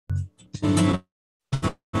Hey,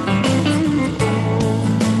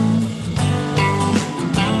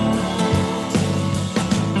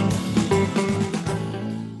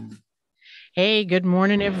 good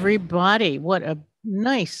morning, everybody. What a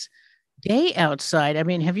nice day outside. I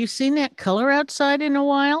mean, have you seen that color outside in a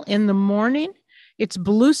while? In the morning, it's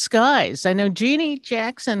blue skies. I know Jeannie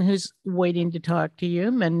Jackson, who's waiting to talk to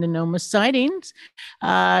you, Mendonoma Sightings,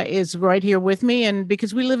 is right here with me. And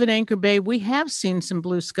because we live in Anchor Bay, we have seen some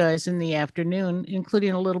blue skies in the afternoon,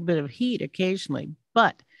 including a little bit of heat occasionally.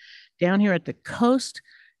 But down here at the coast,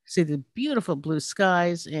 see the beautiful blue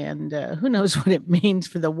skies, and who knows what it means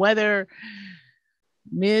for the weather.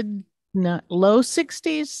 Mid, not low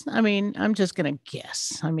 60s. I mean, I'm just gonna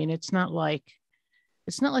guess. I mean, it's not like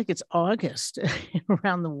it's August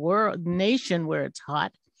around the world nation where it's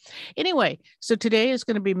hot. Anyway, so today is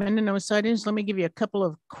going to be Mendonoma sightings. Let me give you a couple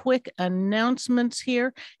of quick announcements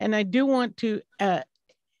here, and I do want to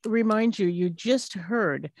remind you, you just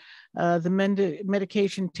heard the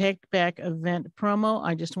medication take back event promo.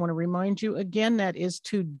 I just want to remind you again, that is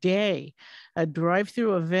today, a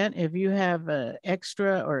drive-through event. If you have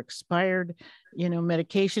extra or expired,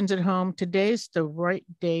 medications at home, today's the right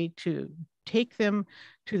day to take them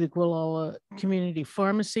to the Gualala Community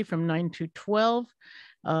Pharmacy from 9 to 12.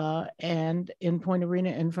 And in Point Arena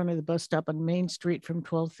in front of the bus stop on Main Street from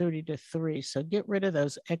 12:30 to 3. So get rid of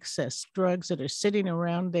those excess drugs that are sitting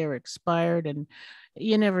around there expired, and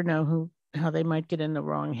you never know how they might get in the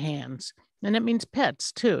wrong hands. And that means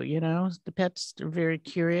pets too, the pets are very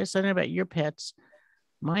curious. I don't know about your pets.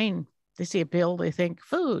 Mine, they see a bill, they think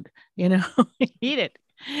food, eat it.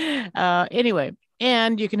 Anyway,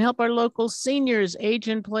 and you can help our local seniors age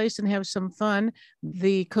in place and have some fun.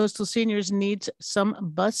 The Coastal Seniors needs some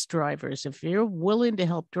bus drivers. If you're willing to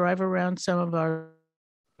help drive around some of our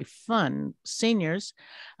fun seniors,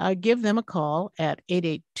 give them a call at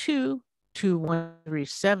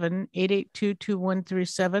 882-2137,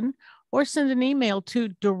 882-2137, or send an email to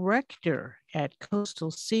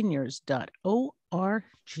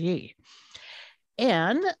director@coastalseniors.org.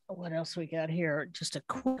 And what else we got here? Just a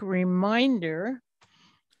quick reminder,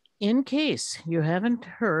 in case you haven't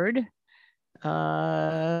heard,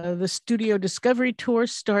 the Studio Discovery Tour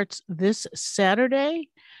starts this Saturday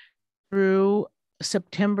through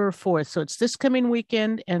September 4th. So it's this coming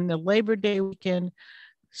weekend and the Labor Day weekend.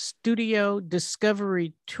 Studio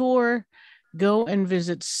Discovery Tour. Go and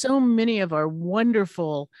visit so many of our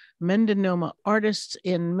wonderful Mendonoma artists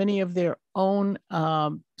in many of their own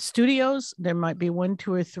studios. There might be 1,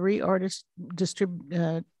 2, or 3 artists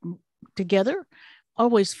together.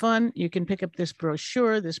 Always fun. You can pick up this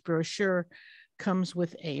brochure. This brochure comes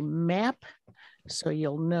with a map, so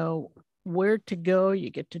you'll know where to go. You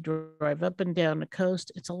get to drive up and down the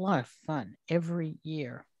coast. It's a lot of fun every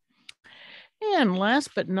year. And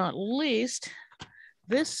last but not least,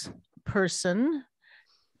 this person,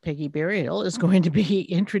 Peggy Berryhill, is going to be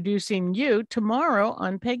introducing you tomorrow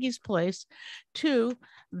on Peggy's Place to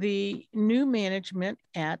the new management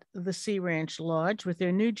at the Sea Ranch Lodge with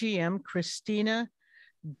their new GM, Christina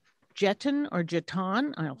Jeton or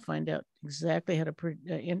Jeton. I'll find out exactly how to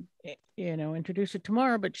introduce her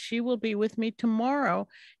tomorrow, but she will be with me tomorrow,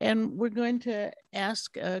 and we're going to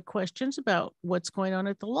ask questions about what's going on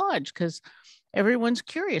at the lodge, because everyone's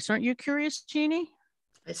curious. Aren't you curious, Jeannie?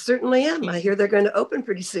 I certainly am. I hear they're going to open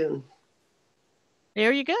pretty soon.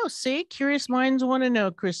 There you go. See, curious minds want to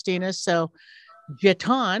know, Christina. So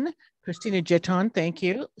Jeton, Christina Jeton, thank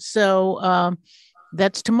you. So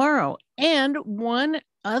that's tomorrow. And one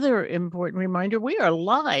other important reminder, we are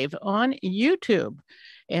live on YouTube.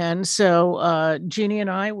 And so Jeannie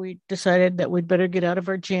and I, we decided that we'd better get out of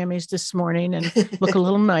our jammies this morning and look a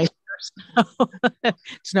little nice. So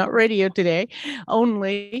it's not radio today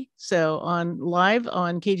only. So live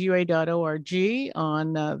on kgua.org,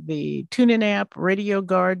 on the TuneIn app, Radio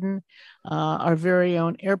Garden, our very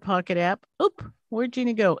own Air Pocket app. Oop, where'd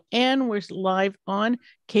Jeannie go? And we're live on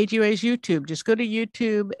KGUA's YouTube. Just go to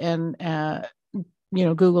YouTube and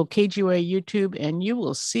Google KGUA YouTube, and you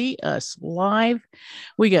will see us live.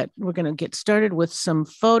 We're going to get started with some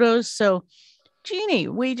photos. So Jeannie,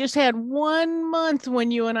 we just had 1 month when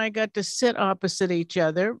you and I got to sit opposite each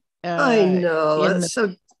other. I know. It's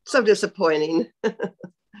so disappointing.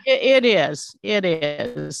 It is.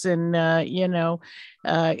 And,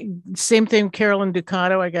 same thing, Carolyn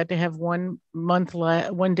Ducato. I got to have 1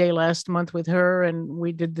 day last month with her, and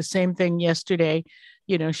we did the same thing yesterday,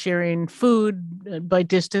 sharing food by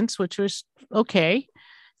distance, which was okay.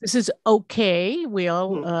 This is okay. We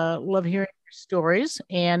all love hearing stories.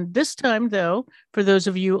 And this time, though, for those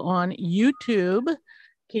of you on YouTube,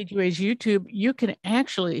 KGA's YouTube, you can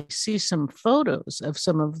actually see some photos of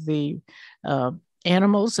some of the uh,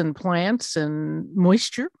 animals and plants and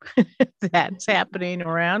moisture that's happening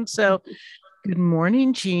around. So, good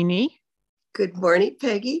morning, Jeannie. Good morning,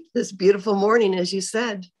 Peggy. This beautiful morning, as you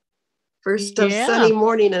said. First Yeah, sunny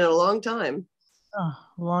morning in a long time. oh,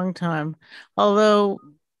 long time. Although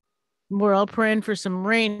we're all praying for some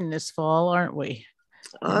rain this fall, aren't we?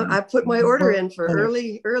 And I put my order in for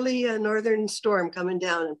weather. early northern storm coming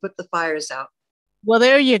down and put the fires out. Well,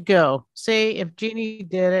 there you go. See, if Jeannie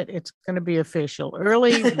did it, it's going to be official.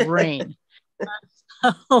 Early rain.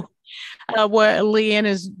 Where Leanne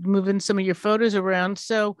is moving some of your photos around.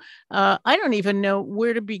 So I don't even know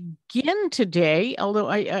where to begin today, although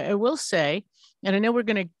I will say, and I know we're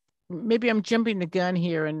going to, maybe I'm jumping the gun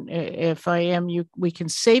here, and if I am, we can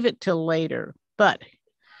save it till later. But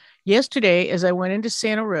yesterday, as I went into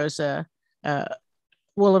Santa Rosa, uh,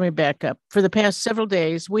 well, let me back up. For the past several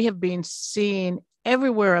days, we have been seeing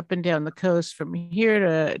everywhere up and down the coast, from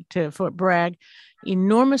here to Fort Bragg,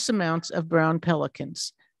 enormous amounts of brown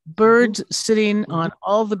pelicans. Birds sitting on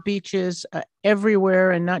all the beaches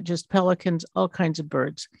everywhere, and not just pelicans, all kinds of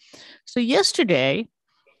birds. So, yesterday,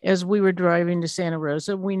 as we were driving to Santa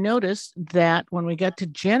Rosa, we noticed that when we got to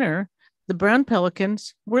Jenner, the brown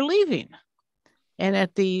pelicans were leaving. And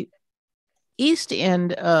at the east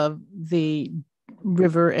end of the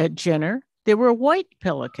river at Jenner, there were white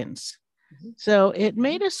pelicans. So it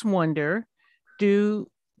made us wonder, do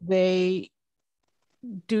they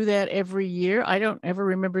do that every year? I don't ever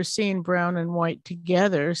remember seeing brown and white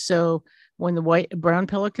together. So when the brown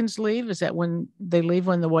pelicans leave, is that when they leave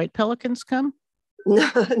when the white pelicans come? No,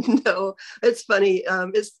 no, it's funny.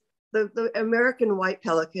 It's the American white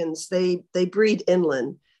pelicans. They breed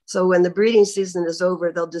inland. So when the breeding season is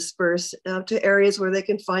over, they'll disperse to areas where they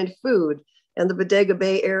can find food. And the Bodega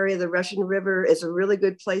Bay area, the Russian River, is a really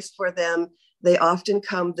good place for them. They often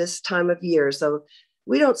come this time of year. So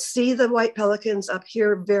we don't see the white pelicans up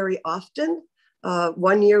here very often.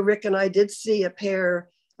 One year, Rick and I did see a pair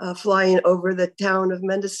flying over the town of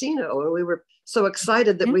Mendocino, and we were so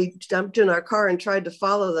excited that we jumped in our car and tried to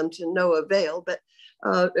follow them to no avail, but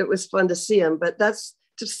it was fun to see them. But that's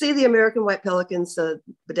to see the American white pelicans, the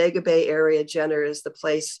Bodega Bay area, Jenner is the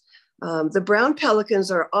place. The brown pelicans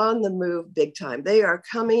are on the move big time. They are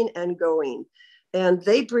coming and going, and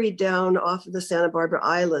they breed down off of the Santa Barbara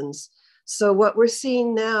Islands. So what we're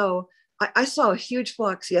seeing now, I saw huge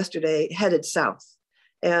flocks yesterday headed south,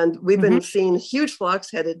 and we've been seeing huge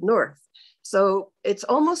flocks headed north. So it's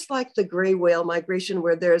almost like the gray whale migration,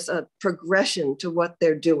 where there's a progression to what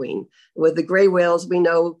they're doing. With the gray whales, we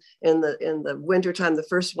know in the wintertime, the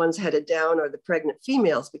first ones headed down are the pregnant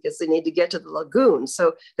females because they need to get to the lagoon.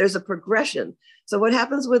 So there's a progression. So what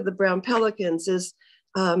happens with the brown pelicans is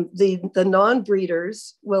the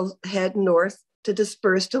non-breeders will head north to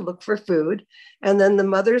disperse to look for food. And then the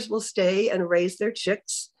mothers will stay and raise their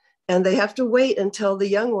chicks. And they have to wait until the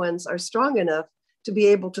young ones are strong enough to be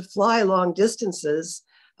able to fly long distances.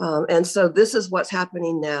 And so this is what's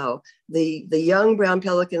happening now. The young brown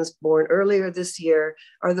pelicans born earlier this year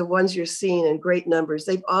are the ones you're seeing in great numbers.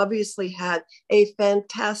 They've obviously had a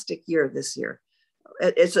fantastic year this year.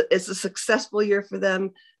 It's a successful year for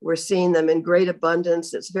them. We're seeing them in great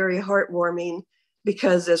abundance. It's very heartwarming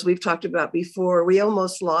because, as we've talked about before, we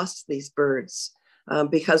almost lost these birds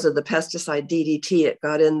because of the pesticide DDT. It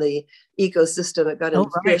got in the ecosystem. It got in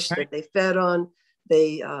fish that they fed on.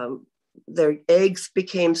 Their eggs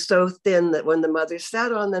became so thin that when the mother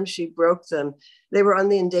sat on them, she broke them. They were on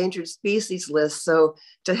the endangered species list. So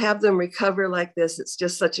to have them recover like this, it's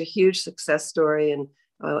just such a huge success story, and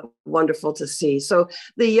wonderful to see. So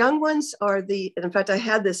the young ones are and in fact, I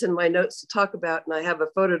had this in my notes to talk about, and I have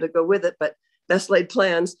a photo to go with it, but best laid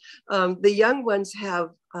plans. The young ones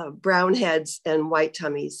have brown heads and white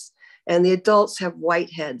tummies, and the adults have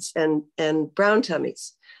white heads and brown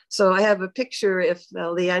tummies. So I have a picture, if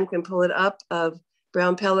Leanne can pull it up, of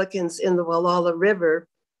brown pelicans in the Wallala River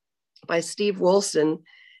by Steve Wolson.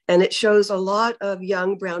 And it shows a lot of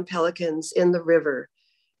young brown pelicans in the river.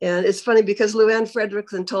 And it's funny because Luann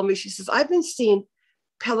Fredrickson told me, she says, I've been seeing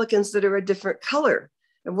pelicans that are a different color.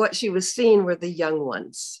 And what she was seeing were the young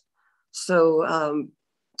ones. So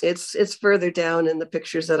it's further down in the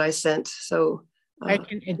pictures that I sent. So I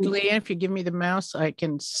can, Leanne, if you give me the mouse, I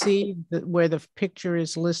can see where the picture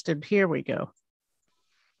is listed. Here we go.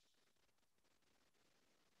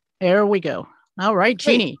 There we go. All right,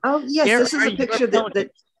 Jeannie. Oh, yes, this is a picture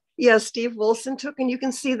that Steve Wolson took, and you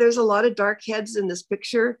can see there's a lot of dark heads in this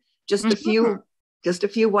picture, just a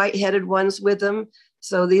few white-headed ones with them.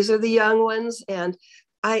 So these are the young ones. And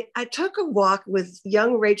I took a walk with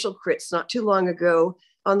young Rachel Kritz not too long ago,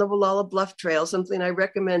 on the Wallala Bluff Trail, something I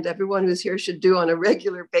recommend everyone who's here should do on a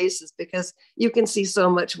regular basis because you can see so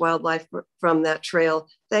much wildlife from that trail.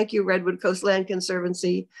 Thank you, Redwood Coast Land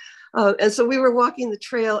Conservancy. And so we were walking the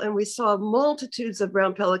trail and we saw multitudes of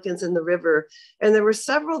brown pelicans in the river. And there were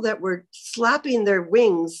several that were slapping their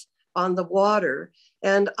wings on the water.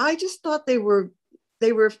 And I just thought they were,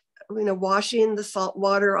 washing the salt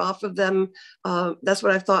water off of them. That's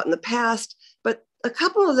what I thought in the past. But a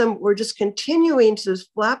couple of them were just continuing to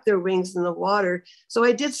flap their wings in the water. So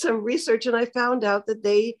I did some research and I found out that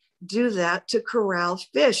they do that to corral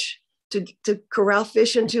fish, to corral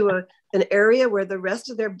fish into an area where the rest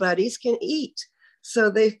of their buddies can eat. So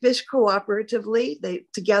they fish cooperatively,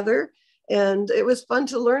 together. And it was fun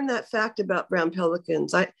to learn that fact about brown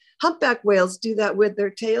pelicans. Humpback whales do that with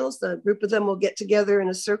their tails. A group of them will get together in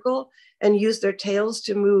a circle and use their tails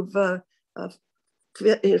to move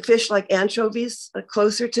fish like anchovies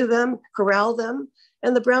closer to them, corral them.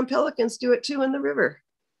 And the brown pelicans do it too in the river.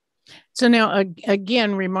 So now,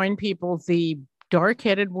 again, remind people the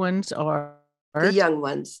dark-headed ones are the young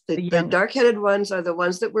ones. The dark-headed ones are the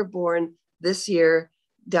ones that were born this year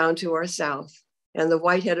down to our south. And the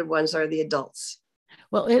white-headed ones are the adults.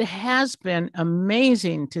 Well, it has been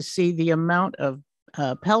amazing to see the amount of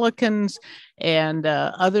pelicans and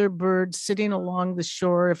other birds sitting along the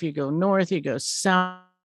shore. If you go north, you go south.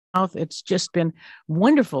 It's just been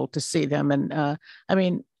wonderful to see them. And I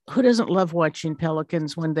mean, who doesn't love watching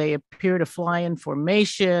pelicans when they appear to fly in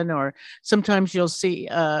formation? Or sometimes you'll see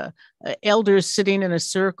elders sitting in a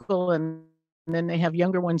circle and then they have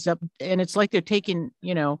younger ones up, and it's like they're taking,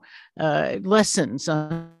 lessons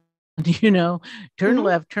on, turn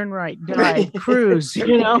left, turn right, dive, cruise,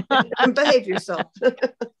 and behave yourself.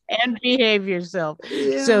 And behave yourself.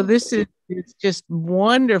 Yeah. So it's just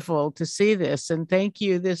wonderful to see this. And thank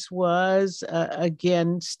you. This was,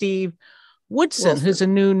 again, Steve Woodson, who's a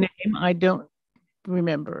new name. I don't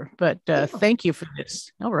remember, but thank you for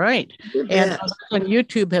this. All right. And on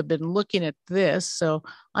YouTube have been looking at this, so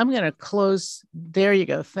I'm going to close. There you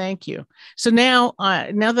go. Thank you. So now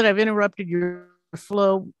that I've interrupted your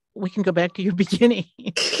flow, we can go back to your beginning.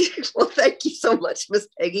 Well, thank you so much, Miss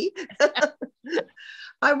Peggy.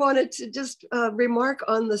 I wanted to just remark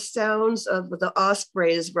on the sounds of the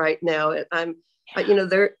ospreys right now.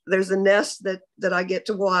 There's a nest that I get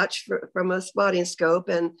to watch from a spotting scope,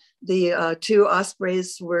 and the two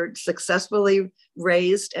ospreys were successfully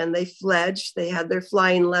raised and they fledged. They had their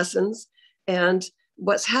flying lessons. And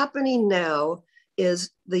what's happening now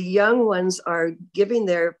is the young ones are giving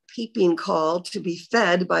their peeping call to be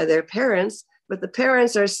fed by their parents, but the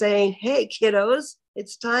parents are saying, "Hey, kiddos,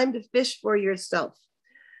 it's time to fish for yourself."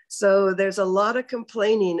 So there's a lot of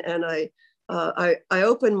complaining, and I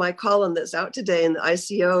opened my column that's out today in the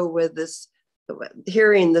ICO with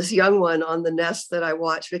hearing this young one on the nest that I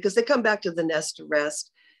watched, because they come back to the nest to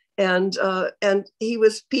rest. And he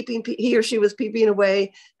or she was peeping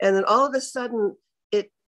away. And then all of a sudden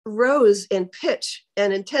it rose in pitch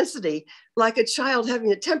and intensity, like a child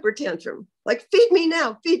having a temper tantrum, like, "Feed me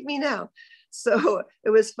now, feed me now." So it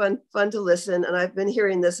was fun to listen. And I've been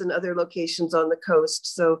hearing this in other locations on the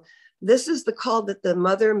coast. So this is the call that the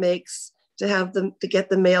mother makes to get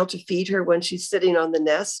the male to feed her when she's sitting on the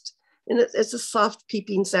nest. And it's a soft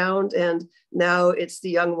peeping sound. And now it's the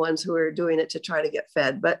young ones who are doing it to try to get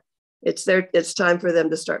fed, but it's time for them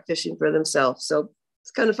to start fishing for themselves. So it's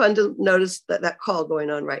kind of fun to notice that call going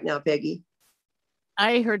on right now, Peggy.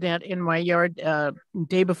 I heard that in my yard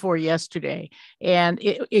day before yesterday, and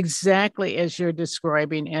exactly as you're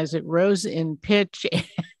describing, as it rose in pitch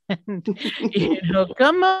and,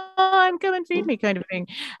 come on, come and feed me kind of thing.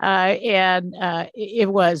 It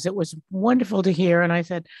was wonderful to hear. And I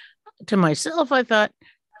said to myself, I thought,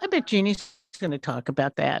 I bet Jeannie's going to talk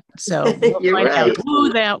about that. So we'll find out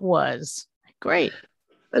who that was. Great.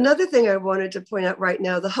 Another thing I wanted to point out right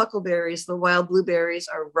now, the huckleberries, the wild blueberries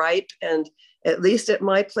are ripe, and at least at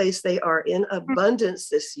my place, they are in abundance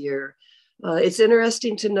this year. It's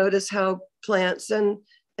interesting to notice how plants and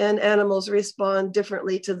animals respond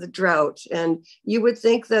differently to the drought. And you would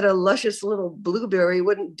think that a luscious little blueberry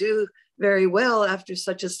wouldn't do very well after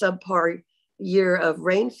such a subpar year of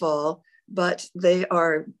rainfall, but they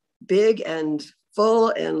are big and full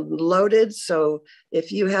and loaded. So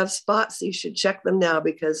if you have spots, you should check them now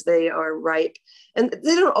because they are ripe. And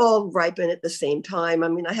they don't all ripen at the same time. I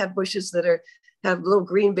mean, I have bushes that have little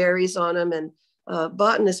green berries on them, and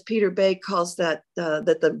botanist Peter Bay calls that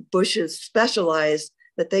the bushes specialize,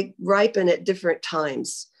 that they ripen at different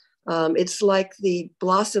times. It's like the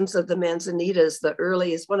blossoms of the manzanitas,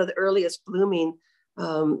 one of the earliest blooming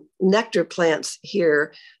nectar plants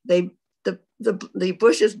here. They the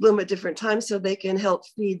bushes bloom at different times so they can help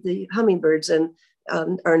feed the hummingbirds and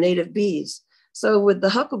our native bees. So with the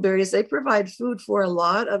huckleberries, they provide food for a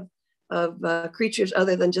lot of creatures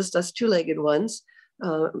other than just us two-legged ones.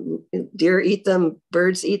 Uh, Deer eat them,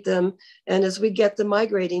 birds eat them. And as we get the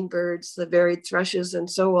migrating birds, the varied thrushes and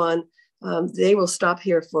so on, they will stop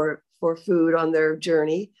here for food on their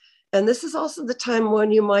journey. And this is also the time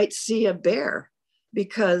when you might see a bear,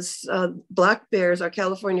 because black bears, our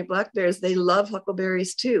California black bears, they love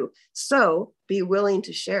huckleberries too. So be willing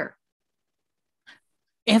to share.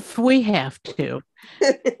 If we have to.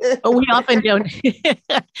 But we often don't.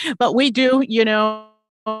 But we do,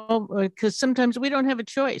 because sometimes we don't have a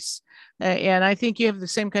choice. And I think you have the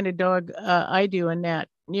same kind of dog I do in that,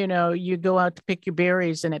 you go out to pick your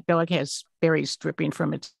berries and that dog has berries dripping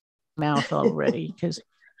from its mouth already because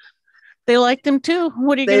they like them too.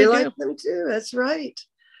 What are you They going to like do? them too. That's right.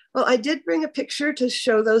 Well, I did bring a picture to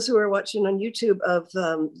show those who are watching on YouTube of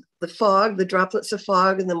the fog, the droplets of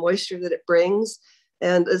fog and the moisture that it brings.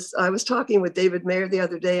 And as I was talking with David Mayer the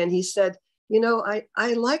other day, and he said,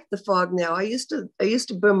 I like the fog now. I used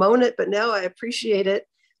to bemoan it, but now I appreciate it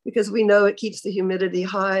because we know it keeps the humidity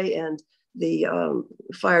high and the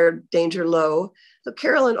fire danger low. So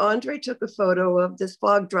Carol and Andre took a photo of this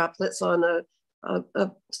fog droplets on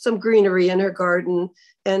some greenery in her garden,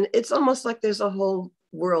 and it's almost like there's a whole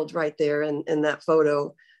world right there in that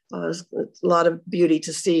photo. It's a lot of beauty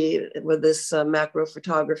to see with this macro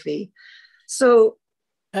photography. So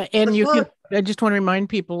And I just want to remind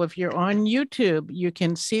people, if you're on YouTube, you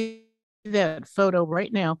can see that photo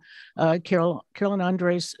right now. Carol and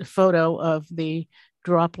Andre's photo of the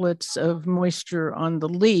droplets of moisture on the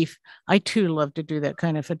leaf. I too love to do that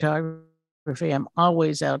kind of photography. I'm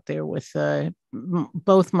always out there with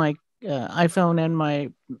both my iPhone and my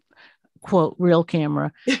quote real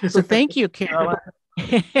camera. So thank you, Carol.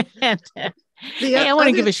 And, hey, I want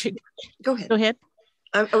to give a go ahead. Go ahead.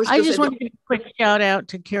 I just want to give a quick shout out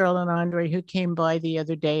to Carol and Andre, who came by the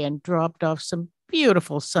other day and dropped off some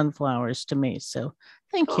beautiful sunflowers to me. So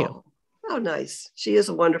thank you. Oh, nice. She is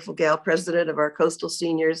a wonderful gal, president of our coastal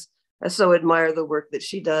seniors. I so admire the work that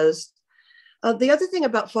she does. The other thing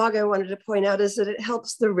about fog I wanted to point out is that it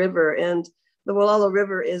helps the river, and the Walala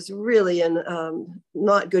River is really in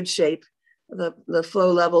not good shape. The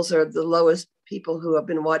flow levels are the lowest. People who have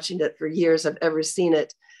been watching it for years have ever seen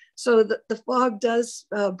it. So the fog does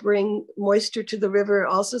bring moisture to the river,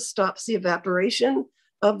 also stops the evaporation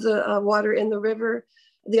of the water in the river.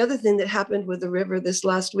 The other thing that happened with the river this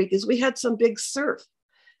last week is we had some big surf,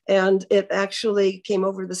 and it actually came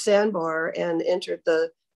over the sandbar and entered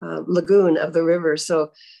the lagoon of the river.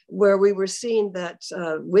 So where we were seeing that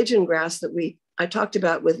widgeon grass that I talked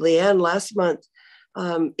about with Leanne last month,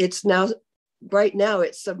 right now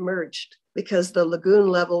it's submerged because the lagoon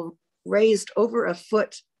level raised over a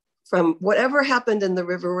foot from whatever happened in the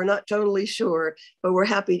river. We're not totally sure, but we're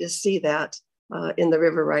happy to see that in the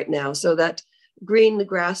river right now. So that green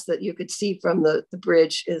grass that you could see from the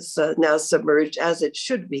bridge is now submerged, as it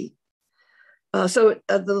should be. So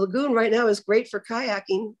the lagoon right now is great for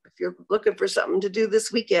kayaking. If you're looking for something to do this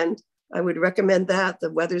weekend, I would recommend that.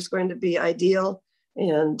 The weather's going to be ideal,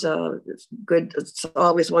 and it's good. It's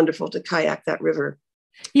always wonderful to kayak that river.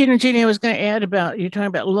 Jeanne, I was going to add about you're talking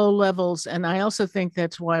about low levels, and I also think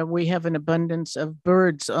that's why we have an abundance of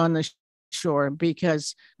birds on the shore,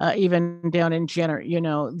 because even down in Jenner,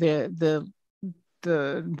 the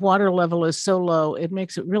water level is so low, it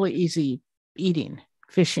makes it really easy eating,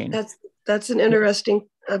 fishing. That's an interesting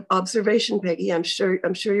observation, Peggy. I'm sure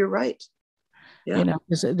you're right. Yeah.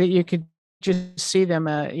 That you could just see them,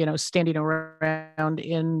 standing around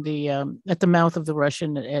in the at the mouth of the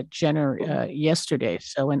Russian at Jenner yesterday.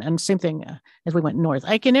 So, and same thing as we went north.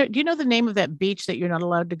 Do you know the name of that beach that you're not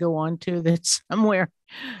allowed to go on to? That's somewhere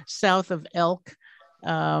south of Elk.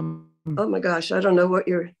 Oh my gosh, I don't know what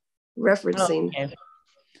you're referencing. Okay.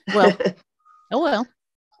 Well, oh well.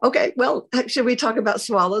 Okay, well, should we talk about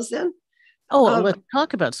swallows then? Oh, let's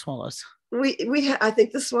talk about swallows. I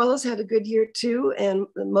think the swallows had a good year too, and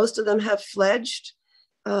most of them have fledged.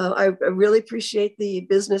 I really appreciate the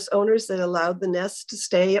business owners that allowed the nests to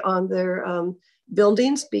stay on their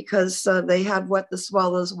buildings, because they have what the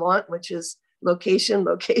swallows want, which is location,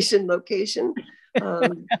 location, location.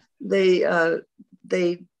 They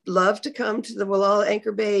love to come to the Walala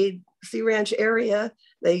Anchor Bay Sea Ranch area.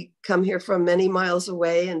 They come here from many miles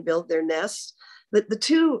away and build their nests. The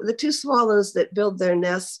two swallows that build their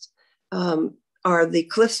nests are the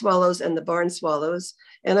cliff swallows and the barn swallows.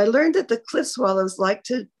 And I learned that the cliff swallows like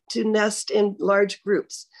to to nest in large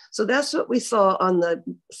groups. So that's what we saw on the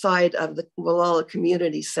side of the Wallala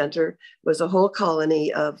Community Center, was a whole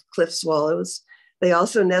colony of cliff swallows. They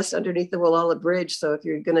also nest underneath the Wallala Bridge. So if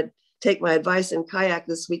you're going to take my advice and kayak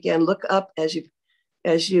this weekend, look up as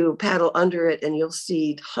you paddle under it, and you'll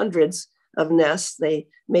see hundreds of nests. They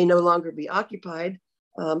may no longer be occupied,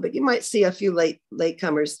 but you might see a few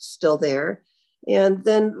latecomers still there. And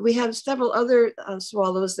then we have several other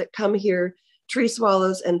swallows that come here, tree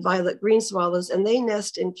swallows and violet green swallows, and they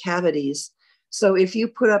nest in cavities. So if you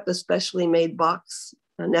put up a specially made box,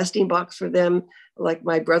 a nesting box for them, like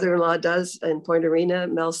my brother-in-law does in Point Arena,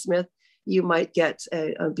 Mel Smith, you might get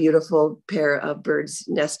a beautiful pair of birds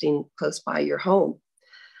nesting close by your home.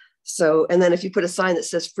 So, and then if you put a sign that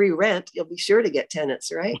says free rent, you'll be sure to get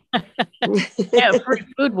tenants, right? Yeah, free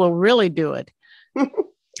food will really do it.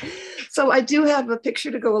 So I do have a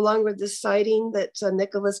picture to go along with this sighting that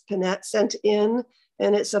Nicholas Panett sent in,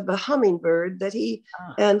 and it's of a hummingbird that he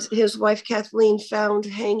and his wife Kathleen found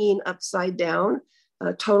hanging upside down,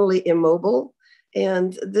 totally immobile.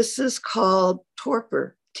 And this is called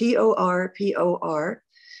torpor, Torpor.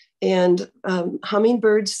 And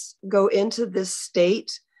hummingbirds go into this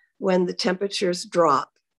state when the temperatures drop.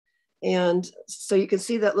 And so you can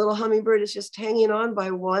see that little hummingbird is just hanging on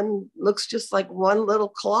by one, looks just like one little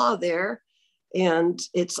claw there. And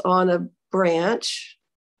it's on a branch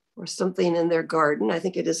or something in their garden. I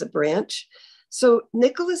think it is a branch. So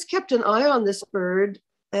Nicholas kept an eye on this bird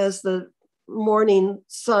as the morning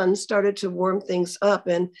sun started to warm things up.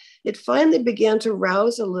 And it finally began to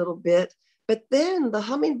rouse a little bit. But then the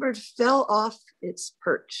hummingbird fell off its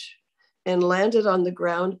perch and landed on the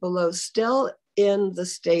ground below, still in the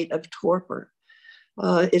state of torpor.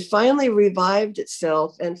 It finally revived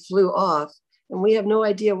itself and flew off. And we have no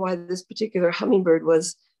idea why this particular hummingbird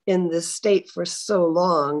was in this state for so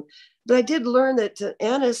long. But I did learn that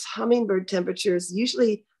Anna's hummingbird temperature is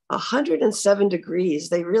usually 107 degrees.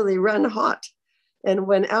 They really run hot. And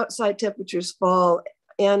when outside temperatures fall,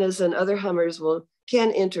 Anna's and other hummers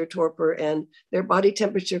can enter torpor, and their body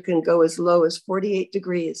temperature can go as low as 48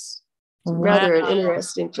 degrees. It's rather an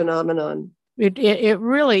interesting phenomenon. It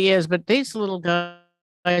really is. But these little guys,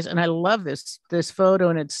 and I love this photo,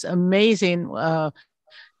 and it's amazing.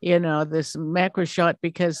 This macro shot,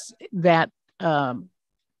 because that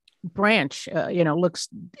branch, looks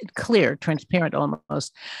clear, transparent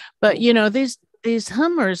almost. But these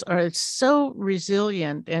hummers are so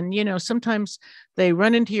resilient, and sometimes they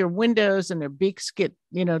run into your windows and their beaks get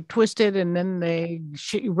twisted, and then they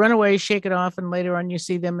run away, shake it off, and later on you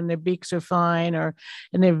see them and their beaks are fine, and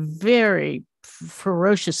they're very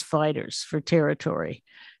ferocious fighters for territory.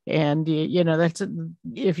 And that's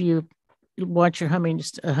if you watch your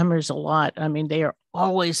hummers a lot, I mean, they are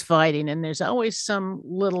always fighting, and there's always some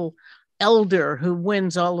little elder who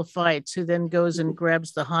wins all the fights, who then goes and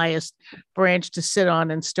grabs the highest branch to sit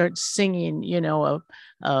on and starts singing,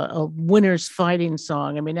 a winner's fighting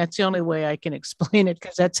song. I mean, that's the only way I can explain it,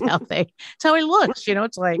 because that's how he looks.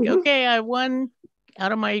 It's like, okay, I won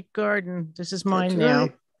out of my garden. This is mine now.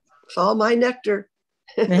 Right. It's all my nectar.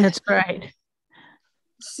 That's right.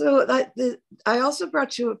 So I also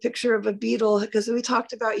brought you a picture of a beetle, because we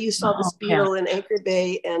talked about you saw this beetle in Anchor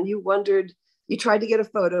Bay, and you tried to get a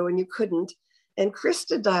photo and you couldn't. And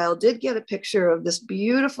Krista Dial did get a picture of this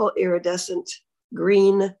beautiful iridescent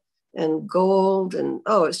green and gold, and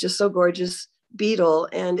it's just so gorgeous beetle.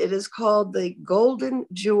 And it is called the golden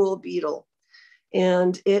jewel beetle.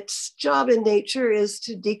 And its job in nature is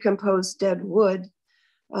to decompose dead wood.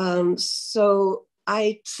 So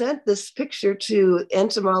I sent this picture to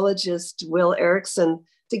entomologist Will Erickson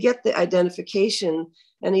to get the identification.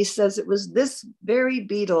 And he says it was this very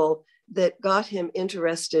beetle that got him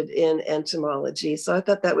interested in entomology. So I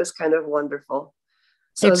thought that was kind of wonderful.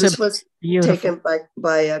 So this was taken by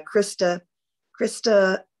Krista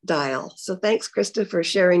Dial. So thanks, Krista, for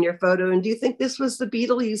sharing your photo. And do you think this was the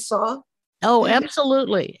beetle you saw? Oh,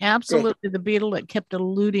 absolutely. Absolutely. Great. The beetle that kept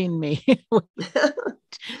eluding me.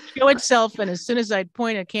 Show itself, and as soon as I'd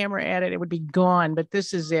point a camera at it, it would be gone. But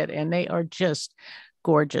this is it, and they are just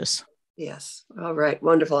gorgeous. Yes. All right.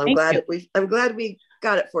 Wonderful. I'm glad we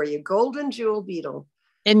got it for you. Golden jewel beetle.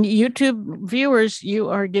 And YouTube viewers, you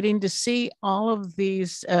are getting to see all of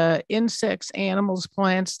these insects, animals,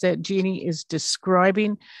 plants that Jeanne is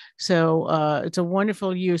describing. So it's a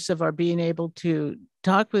wonderful use of our being able to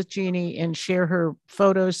talk with Jeanne and share her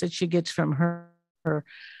photos that she gets from her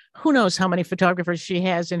who knows how many photographers she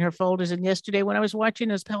has in her folders. And yesterday when I was watching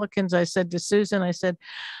those pelicans, I said to Susan,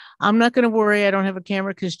 I'm not going to worry. I don't have a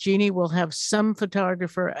camera because Jeannie will have some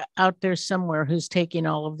photographer out there somewhere who's taking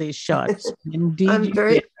all of these shots. Indeed, you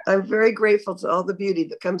did. I'm very grateful to all the beauty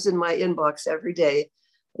that comes in my inbox every day.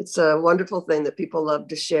 It's a wonderful thing that people love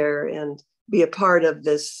to share and be a part of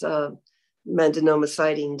this Mendonoma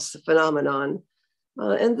sightings phenomenon.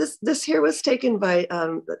 And this here was taken by,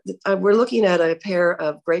 we're looking at a pair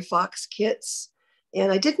of gray fox kits.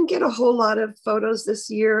 And I didn't get a whole lot of photos this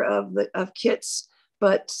year of kits,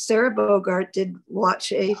 but Sarah Bogart did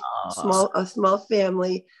watch Oh, a small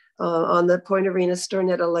family on the Point Arena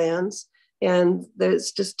Stornetta lands. And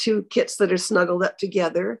there's just two kits that are snuggled up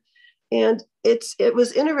together. And it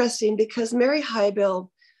was interesting because Mary Hybel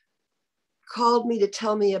called me to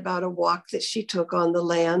tell me about a walk that she took on the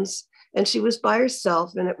lands. And she was by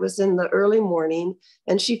herself, and it was in the early morning.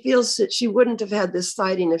 And she feels that she wouldn't have had this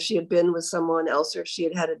sighting if she had been with someone else or if she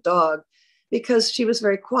had had a dog, because she was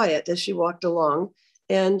very quiet as she walked along.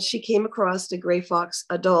 And she came across a gray fox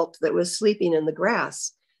adult that was sleeping in the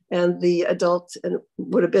grass. And the adult, and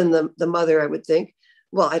would have been the mother, I would think.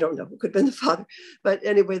 Well, I don't know, it could have been the father. But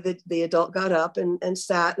anyway, the adult got up and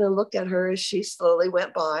sat and looked at her as she slowly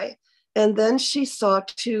went by. And then she saw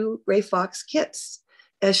two gray fox kits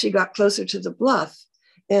as she got closer to the bluff.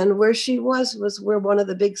 And where she was where one of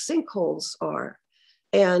the big sinkholes are,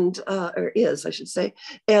 and or is, I should say.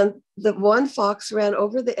 And the one fox ran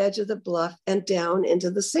over the edge of the bluff and down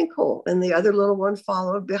into the sinkhole, and the other little one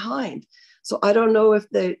followed behind. So I don't know if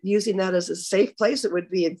they're using that as a safe place. It would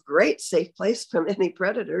be a great safe place from any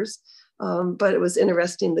predators. But it was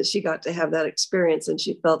interesting that she got to have that experience, and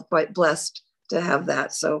she felt quite blessed to have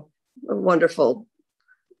that. So a wonderful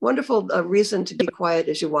reason to be quiet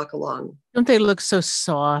as you walk along. don't they look so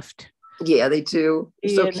soft? Yeah, they do.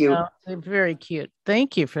 So cute. They're very cute.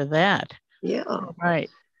 Thank you for that. Yeah. All right.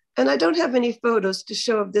 And I don't have any photos to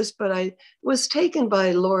show of this, but I was taken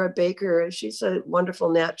by Laura Baker. She's a wonderful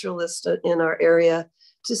naturalist in our area,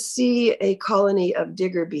 to see a colony of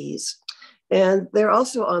digger bees. And they're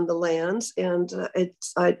also on the lands. And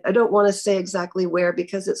I don't want to say exactly where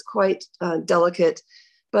because it's quite delicate,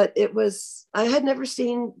 but I had never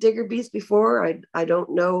seen digger bees before. I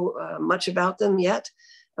don't know much about them yet,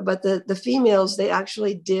 but the females, they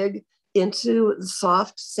actually dig into the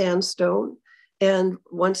soft sandstone. And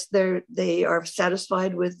once they are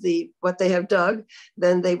satisfied with what they have dug,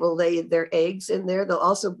 then they will lay their eggs in there. They'll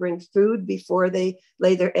also bring food before they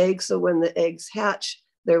lay their eggs. So when the eggs hatch,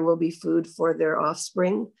 there will be food for their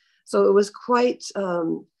offspring. So it was quite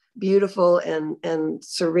beautiful and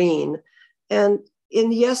serene. And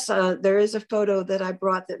yes, there is a photo that I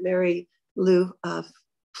brought that Mary Lou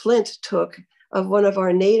Flint took of one of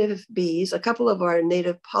our native bees, a couple of our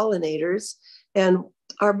native pollinators. And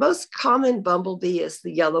our most common bumblebee is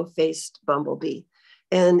the yellow-faced bumblebee.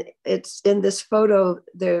 And it's in this photo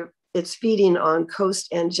there, it's feeding on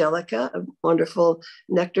Coast Angelica, a wonderful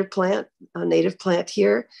nectar plant, a native plant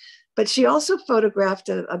here. But she also photographed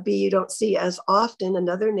a bee you don't see as often,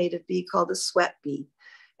 another native bee called a sweat bee.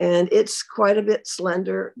 And it's quite a bit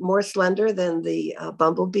slender, more slender than the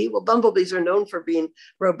bumblebee. Well, bumblebees are known for being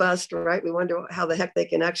robust, right? We wonder how the heck they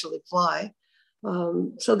can actually fly.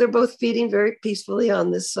 So they're both feeding very peacefully on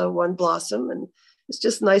this one blossom. And it's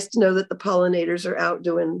just nice to know that the pollinators are out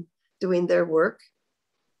doing their work.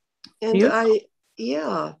 And Beautiful.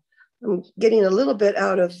 yeah, I'm getting a little bit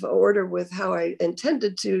out of order with how I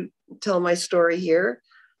intended to tell my story here.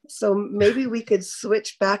 So maybe we could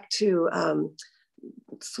switch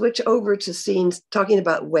over to scenes talking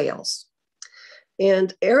about whales.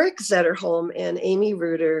 And Eric Zetterholm and Amy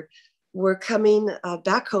Reuter were coming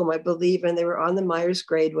back home, I believe, and they were on the Myers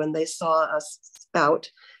Grade when they saw us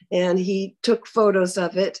spout. And he took photos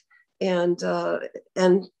of it, and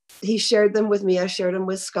he shared them with me. I shared them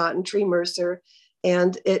with Scott and Tree Mercer,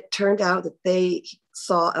 and it turned out that they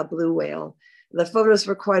saw a blue whale. The photos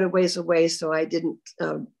were quite a ways away, so I didn't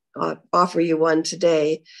offer you one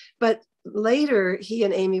today. But later, he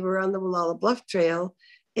and Amy were on the Wallala Bluff Trail,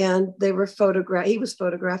 and he was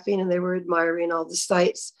photographing, and they were admiring all the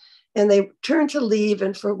sights. And they turned to leave,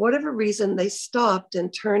 and for whatever reason, they stopped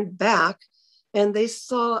and turned back, and they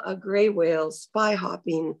saw a gray whale spy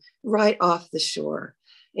hopping right off the shore.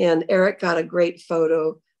 And Eric got a great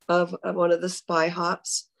photo of one of the spy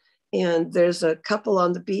hops. And there's a couple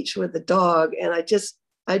on the beach with a dog, and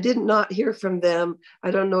I did not hear from them.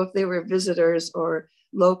 I don't know if they were visitors or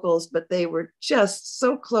locals, but they were just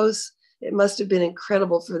so close. It must have been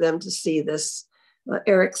incredible for them to see this.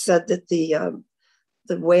 Eric said that the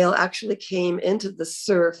whale actually came into the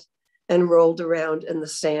surf and rolled around in the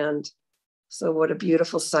sand. So what a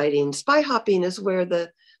beautiful sighting. Spy hopping is where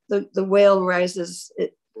the whale raises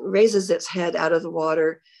its head out of the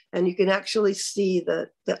water and you can actually see the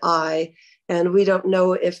eye. And we don't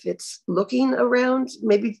know if it's looking around,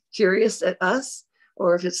 maybe curious at us,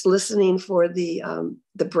 or if it's listening for the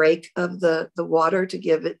break of the water to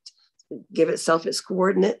give itself its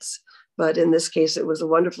coordinates. But in this case, it was a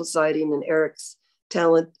wonderful sighting, and Eric's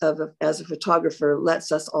talent as a photographer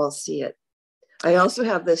lets us all see it. I also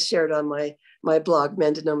have this shared on my blog,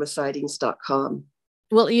 MendonomaSightings.com.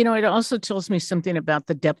 Well, it also tells me something about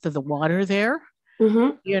the depth of the water there.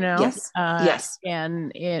 Mm-hmm. Yes. Yes.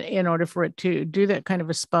 And in order for it to do that kind of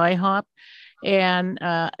a spy hop, and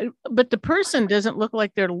but the person doesn't look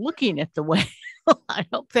like they're looking at the whale. I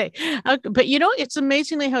hope they, but it's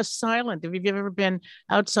amazingly how silent. If you've ever been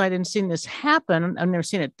outside and seen this happen, I've never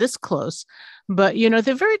seen it this close, but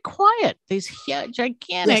they're very quiet. These huge,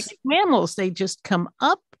 gigantic mammals, they just come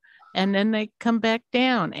up and then they come back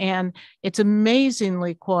down, and it's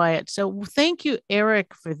amazingly quiet. So thank you,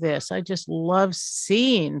 Eric, for this. I just love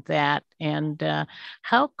seeing that. And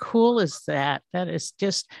how cool is that? That is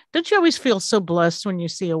just, don't you always feel so blessed when you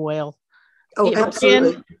see a whale? Oh,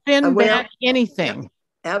 absolutely. Fin back, anything.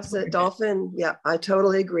 Yeah, absolute dolphin. Yeah, I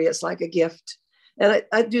totally agree. It's like a gift. And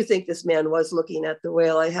I do think this man was looking at the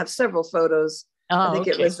whale. I have several photos. Oh, I think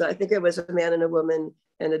it was a man and a woman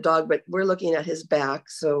and a dog, but we're looking at his back.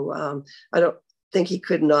 So I don't think he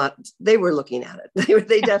could not. They were looking at it.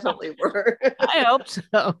 They definitely were. I hope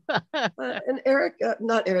so. And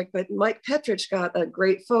not Eric, but Mike Petrich got a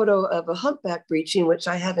great photo of a humpback breaching, which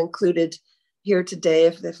I have included here today,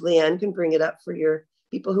 if Leanne can bring it up for your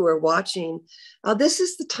people who are watching. This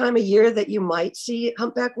is the time of year that you might see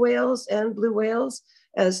humpback whales and blue whales,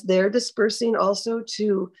 as they're dispersing also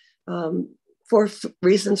to for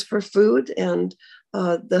reasons for food. And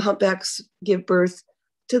the humpbacks give birth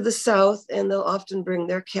to the south, and they'll often bring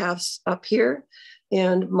their calves up here.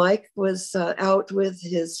 And Mike was out with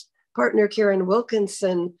his partner, Karen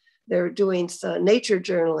Wilkinson. They're doing nature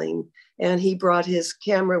journaling, and he brought his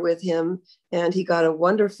camera with him, and he got a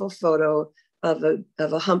wonderful photo of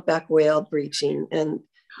a humpback whale breaching. And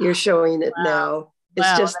you're showing it now.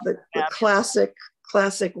 It's just the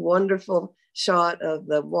classic, wonderful shot of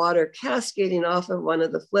the water cascading off of one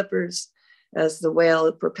of the flippers as the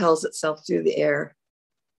whale propels itself through the air.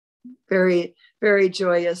 Very, very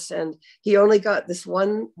joyous. And he only got this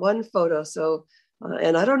one photo. So,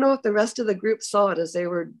 and I don't know if the rest of the group saw it as they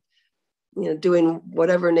were doing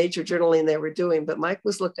whatever nature journaling they were doing, but Mike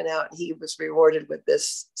was looking out and he was rewarded with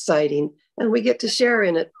this sighting, and we get to share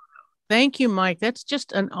in it. Thank you, Mike. That's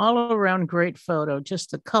just an all around great photo.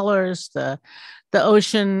 Just the colors, the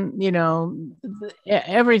ocean,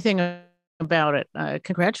 everything about it.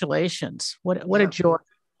 Congratulations. What a joy.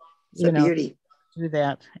 It's a beauty. Do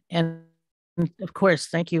that. And of course,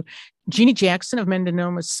 thank you, Jeanne Jackson of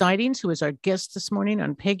Mendonoma Sightings, who is our guest this morning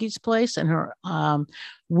on Peggy's Place, and her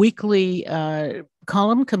weekly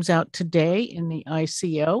column comes out today in the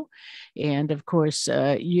ICO. And of course,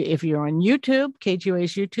 if you're on YouTube,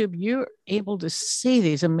 KGOA's YouTube, you're able to see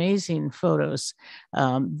these amazing photos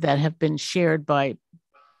that have been shared by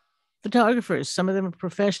photographers. Some of them are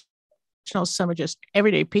professional. Some are just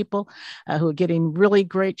everyday people who are getting really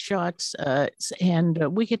great shots,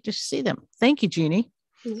 and we get to see them. Thank you, Jeanne.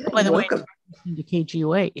 Yeah, by the welcome. Way, to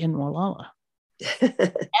KGOA in Wallala. At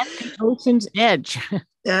the ocean's edge.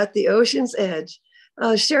 At the ocean's edge.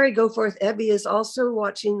 Sherry Goforth Ebby is also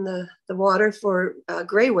watching the water for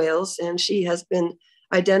gray whales, and she has been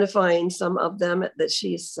identifying some of them that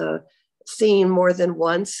she's seen more than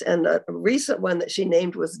once. And a recent one that she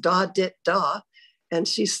named was Da Dit Da, and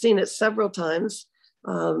she's seen it several times.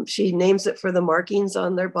 She names it for the markings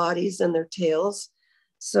on their bodies and their tails.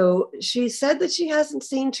 So she said that she hasn't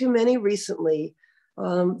seen too many recently.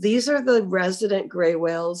 These are the resident gray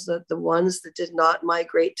whales, the ones that did not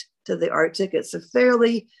migrate to the Arctic. It's a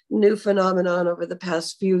fairly new phenomenon over the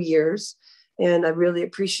past few years. And I really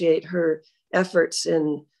appreciate her efforts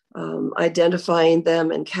in identifying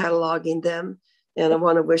them and cataloging them. And I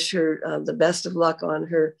want to wish her the best of luck on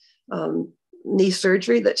her knee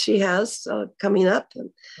surgery that she has coming up,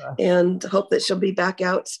 and hope that she'll be back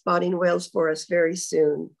out spotting whales for us very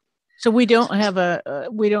soon. So we don't have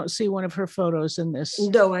we don't see one of her photos in this.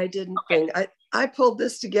 No, I didn't bring. I pulled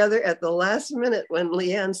this together at the last minute when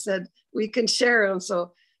Leanne said we can share them.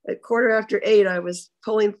 So at 8:15, I was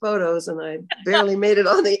pulling photos and I barely made it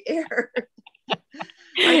on the air.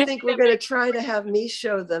 I think we're going to try to have me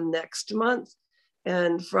show them next month,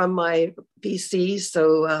 and from my PC.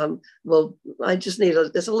 So I just need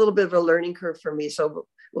it's a little bit of a learning curve for me. So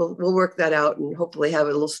we'll work that out and hopefully have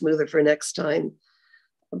it a little smoother for next time.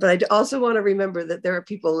 But I also want to remember that there are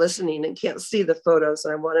people listening and can't see the photos.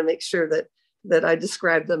 And I want to make sure that that I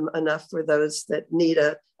describe them enough for those that need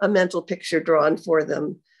a mental picture drawn for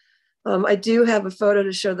them. I do have a photo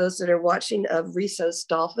to show those that are watching of rhesus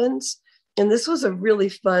dolphins. And this was a really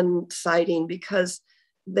fun sighting because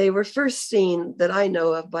they were first seen that I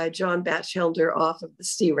know of by John Batchelder off of the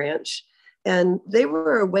Sea Ranch. And they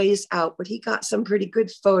were a ways out, but he got some pretty good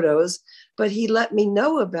photos, but he let me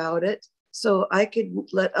know about it so I could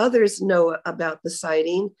let others know about the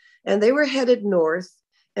sighting. And they were headed north.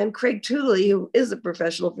 And Craig Tooley, who is a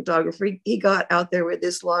professional photographer, he got out there with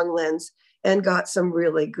this long lens and got some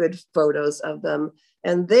really good photos of them.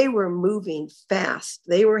 And they were moving fast.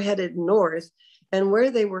 They were headed north. And where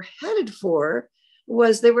they were headed for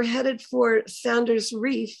was they were headed for Sanders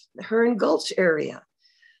Reef, Hearn Gulch area.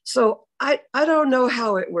 So I don't know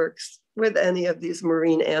how it works with any of these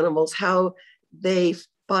marine animals, how they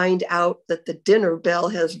find out that the dinner bell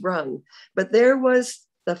has rung. But there was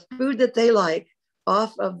the food that they like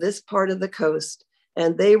off of this part of the coast.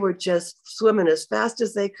 And they were just swimming as fast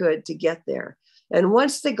as they could to get there. And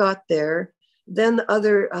once they got there, then the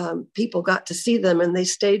other people got to see them and they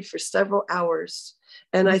stayed for several hours.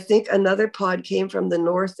 And I think another pod came from the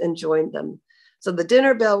north and joined them. So the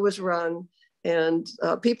dinner bell was rung and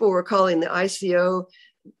people were calling the ICO.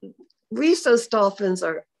 Rhesus dolphins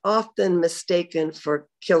are often mistaken for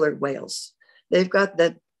killer whales. They've got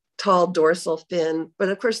that tall dorsal fin, but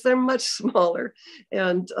of course they're much smaller.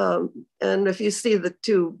 And if you see the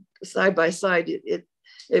two side by side,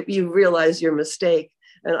 you realize your mistake.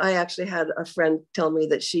 And I actually had a friend tell me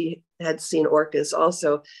that she had seen orcas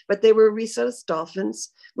also, but they were rhesus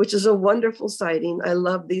dolphins, which is a wonderful sighting. I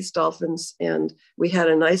love these dolphins. And we had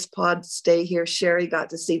a nice pod stay here. Sherry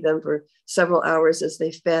got to see them for several hours as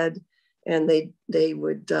they fed. And they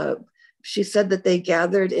would, she said that they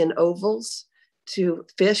gathered in ovals to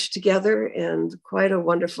fish together, and quite a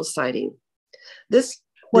wonderful sighting. The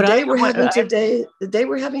day we're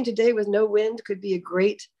having today with no wind could be a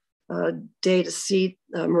great day to see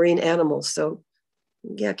marine animals. So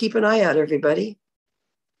yeah, keep an eye out, everybody.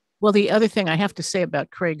 Well, the other thing I have to say about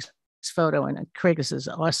Craig's photo, and Craig's is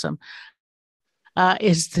awesome,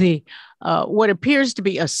 is the what appears to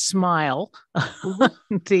be a smile.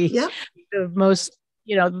 the most,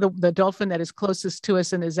 the dolphin that is closest to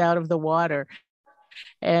us and is out of the water,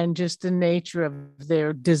 and just the nature of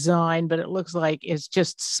their design, but it looks like it's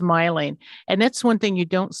just smiling. And that's one thing you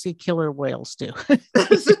don't see killer whales do. They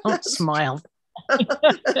don't smile.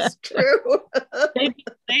 That's true. they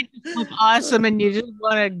just look awesome, and you just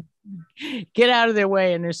want to get out of their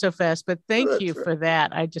way, and they're so fast. But thank you for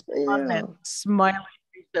that. I just love that smiling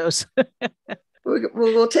those.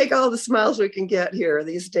 We'll take all the smiles we can get here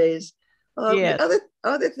these days. The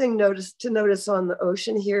other thing to notice on the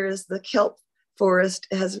ocean here is the kelp forest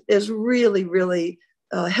is really, really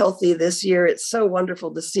healthy this year. It's so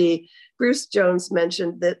wonderful to see. Bruce Jones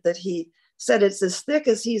mentioned that he said it's as thick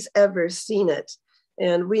as he's ever seen it.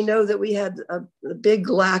 And we know that we had a big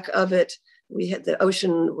lack of it. The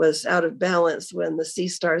ocean was out of balance when the sea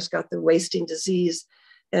stars got the wasting disease.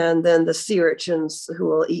 And then the sea urchins, who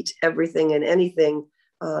will eat everything and anything,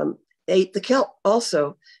 ate the kelp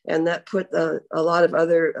also. And that put a lot of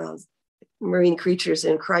other marine creatures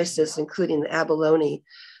in crisis, including the abalone.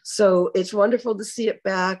 So it's wonderful to see it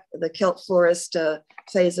back. The kelp forest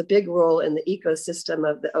plays a big role in the ecosystem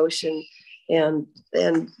of the ocean. And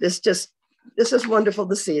this is wonderful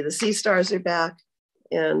to see. The sea stars are back,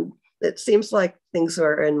 and it seems like things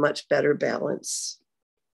are in much better balance.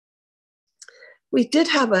 We did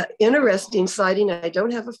have an interesting sighting. I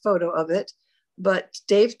don't have a photo of it, but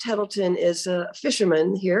Dave Tettleton is a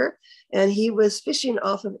fisherman here, and he was fishing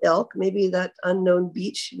off of elk, maybe that unknown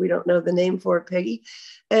beach. We don't know the name for it, Peggy.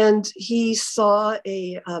 And he saw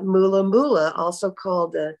a mula mula, also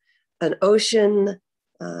called an ocean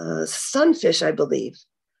sunfish, I believe.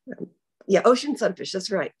 Yeah, ocean sunfish,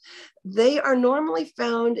 that's right. They are normally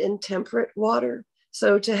found in temperate water.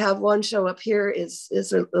 So to have one show up here is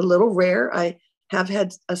a little rare. I have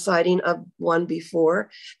had a sighting of one before.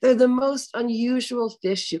 They're the most unusual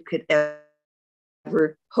fish you could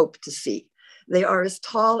ever hope to see. They are as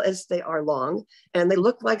tall as they are long, and they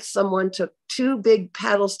look like someone took two big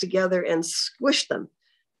paddles together and squished them,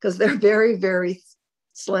 because they're very, very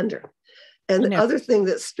slender. And the other thing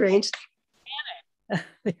that's strange,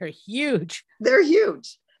 they're huge. They're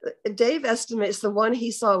huge. Dave estimates the one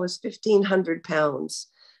he saw was 1,500 pounds.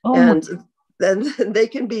 Oh, and then they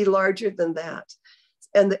can be larger than that.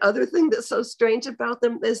 And the other thing that's so strange about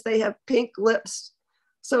them is they have pink lips.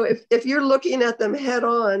 So if you're looking at them head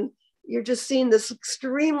on, you're just seeing this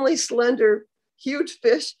extremely slender, huge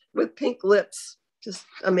fish with pink lips. Just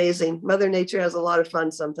amazing. Mother Nature has a lot of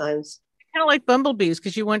fun sometimes. kind of like bumblebees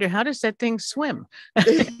because you wonder how does that thing swim?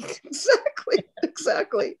 Exactly,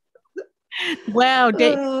 exactly. Wow,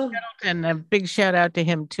 Dave Uh, Middleton, a big shout out to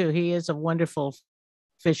him too. He is a wonderful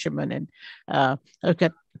fisherman, and I've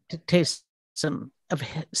got to taste some of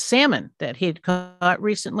salmon that he had caught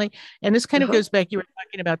recently. And this kind of uh-huh. goes back. You were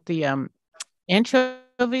talking about the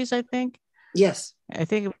anchovies, I think. Yes, I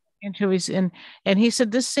think it was anchovies, and he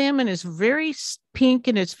said this salmon is very pink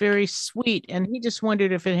and it's very sweet, and he just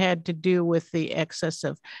wondered if it had to do with the excess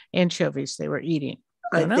of anchovies they were eating.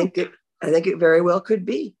 I Don't know. think it. I think it very well could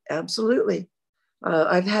be. Absolutely.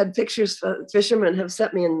 I've had pictures fishermen have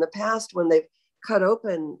sent me in the past when they've cut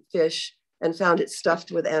open fish and found it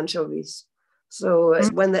stuffed with anchovies. So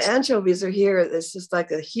Mm. when the anchovies are here, it's just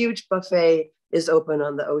like a huge buffet is open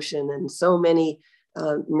on the ocean, and so many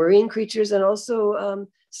marine creatures and also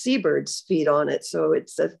seabirds feed on it. So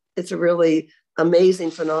it's a really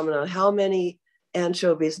amazing phenomenon. How many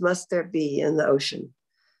anchovies must there be in the ocean?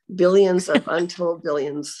 Billions of untold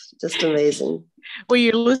billions. Just amazing. Well,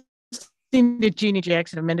 you're listening to Jeannie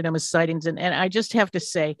Jackson of Mendonoma Sightings, and I just have to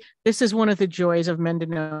say, this is one of the joys of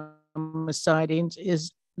Mendonoma Sightings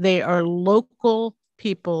is they are local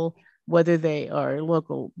people, whether they are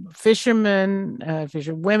local fishermen,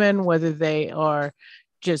 fisherwomen, whether they are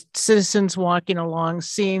just citizens walking along,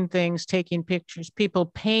 seeing things, taking pictures, people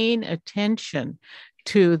paying attention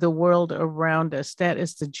to the world around us. That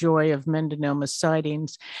is the joy of Mendonoma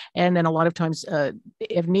Sightings. And then a lot of times,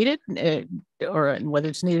 if needed, or whether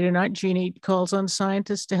it's needed or not, Jeannie calls on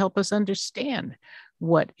scientists to help us understand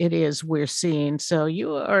what it is we're seeing. So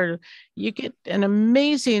you get an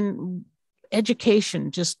amazing education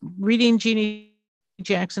just reading Jeannie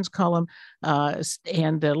Jackson's column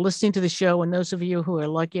and listening to the show. And those of you who are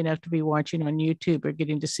lucky enough to be watching on YouTube are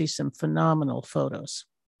getting to see some phenomenal photos.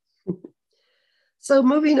 So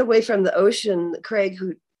moving away from the ocean, Craig,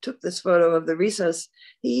 who took this photo of the Risas,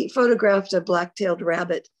 he photographed a black-tailed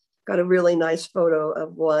rabbit, got a really nice photo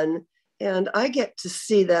of one. And I get to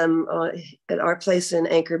see them at our place in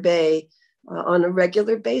Anchor Bay on a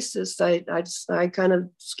regular basis. I kind of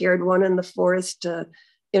scared one in the forest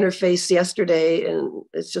interface yesterday, and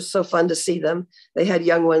it's just so fun to see them. They had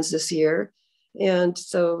young ones this year. And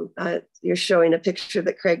so you're showing a picture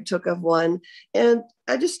that Craig took of one. And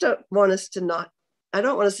I just don't want us to not I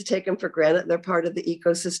don't want us to take them for granted. They're part of the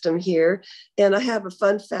ecosystem here. And I have a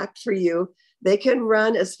fun fact for you. They can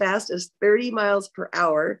run as fast as 30 miles per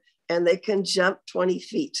hour and they can jump 20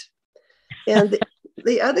 feet. And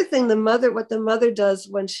the other thing, what the mother does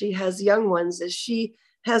when she has young ones is she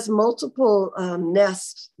has multiple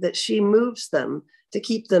nests that she moves them to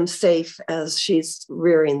keep them safe as she's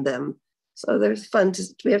rearing them. So there's fun.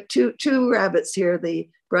 We have two rabbits here, the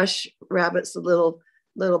brush rabbits, the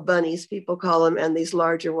little bunnies, people call them, and these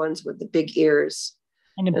larger ones with the big ears.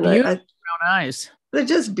 And And beautiful brown eyes. they're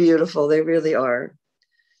just beautiful. They really are.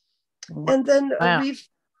 And then Wow.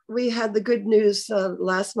 we had the good news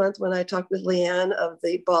last month when I talked with Leanne of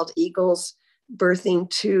the bald eagles birthing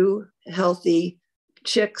two healthy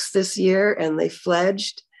chicks this year, and they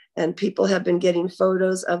fledged, and people have been getting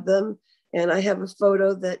photos of them. And I have a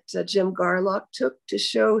photo that Jim Garlock took to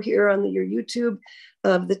show here on your YouTube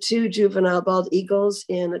of the two juvenile bald eagles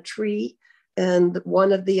in a tree. And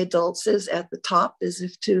one of the adults is at the top as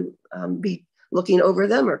if to be looking over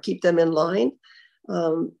them or keep them in line.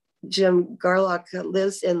 Jim Garlock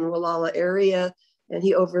lives in the Wallala area, and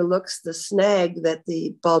he overlooks the snag that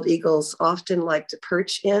the bald eagles often like to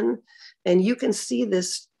perch in. And you can see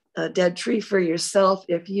this dead tree for yourself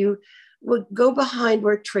if you would go behind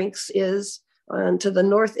where Trinks is to the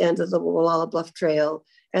north end of the Wallala Bluff Trail,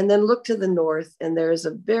 and then look to the north, and there is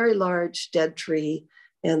a very large dead tree,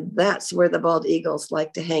 and that's where the bald eagles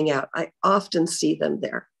like to hang out. I often see them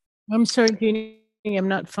there. I'm sorry, Jeannie, I'm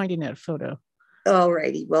not finding that photo. All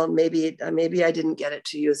righty. Well, maybe I didn't get it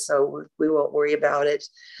to you, so we won't worry about it.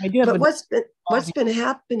 I do have But a what's been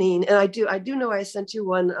happening, and I do know I sent you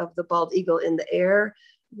one of the bald eagle in the air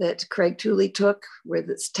that Craig Tooley took, with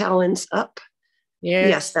its talons up. yeah,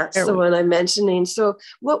 Yes, that's the one I'm mentioning. So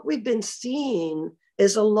what we've been seeing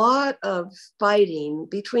is a lot of fighting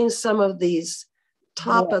between some of these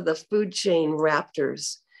top of the food chain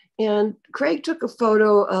raptors. And Craig took a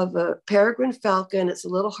photo of a peregrine falcon. It's a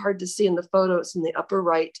little hard to see in the photo. It's in the upper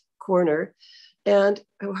right corner, and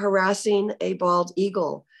harassing a bald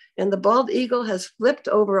eagle. And the bald eagle has flipped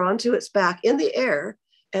over onto its back in the air,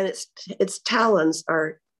 and its talons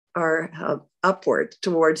are upward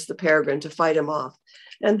towards the peregrine to fight him off.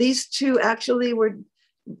 And these two actually were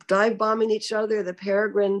dive bombing each other. The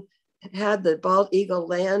peregrine had the bald eagle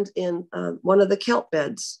land in one of the kelp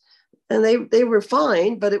beds, and they were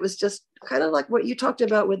fine, but it was just kind of like what you talked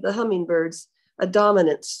about with the hummingbirds, a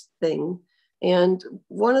dominance thing. And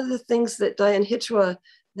one of the things that Diane Hitchwa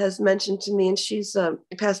has mentioned to me, and she's a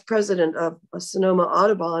past president of Sonoma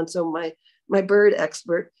Audubon, so my bird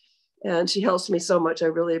expert, and she helps me so much. I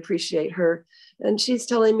really appreciate her. And she's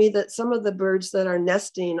telling me that some of the birds that are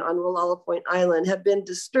nesting on Walala Point Island have been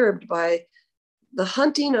disturbed by the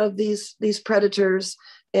hunting of these predators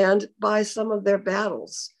and by some of their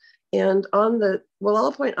battles. And on the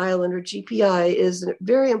Walala Point Island, or GPI, is a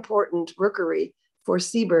very important rookery for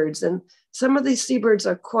seabirds. And some of these seabirds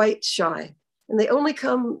are quite shy, and they only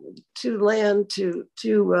come to land to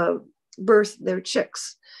birth their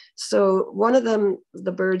chicks. So one of them,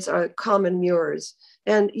 the birds are common murres.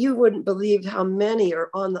 And you wouldn't believe how many are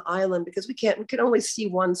on the island, because we can only see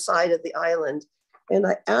one side of the island. And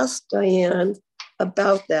I asked Diane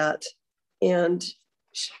about that, and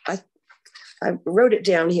I wrote it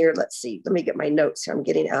down here. Let's see, let me get my notes here. I'm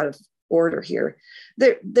getting out of order here.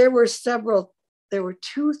 There were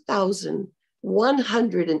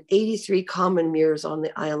 2,183 common murres on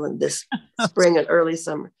the island this spring and early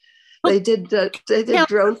summer. They did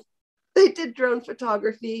drone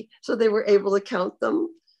photography, so they were able to count them.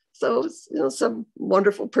 So some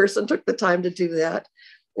wonderful person took the time to do that.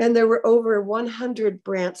 And there were over 100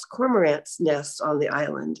 Brandt's cormorants nests on the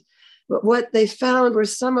island. But what they found were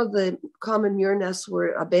some of the common murre nests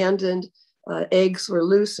were abandoned, eggs were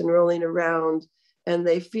loose and rolling around, and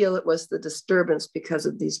they feel it was the disturbance because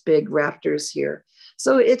of these big raptors here.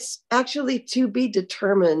 So it's actually to be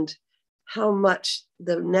determined how much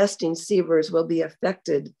the nesting seabirds will be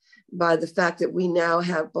affected by the fact that we now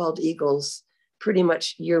have bald eagles pretty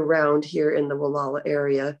much year round here in the Walala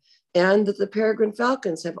area, and that the peregrine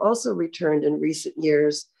falcons have also returned in recent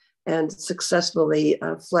years and successfully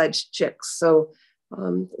fledged chicks. So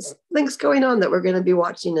things going on that we're going to be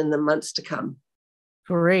watching in the months to come.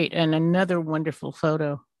 Great. And another wonderful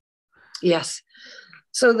photo. Yes.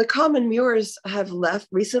 So the common murres have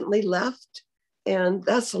recently left, and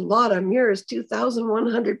that's a lot of murres,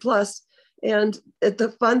 2,100 plus. And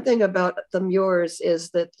the fun thing about the murres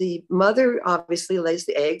is that the mother obviously lays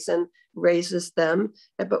the eggs and raises them.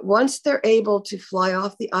 But once they're able to fly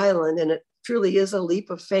off the island, and it truly is a leap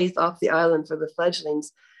of faith off the island for the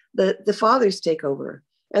fledglings, the fathers take over.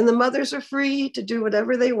 And the mothers are free to do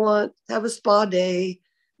whatever they want, have a spa day,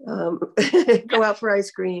 go out for ice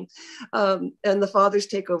cream. And the fathers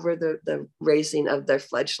take over the raising of their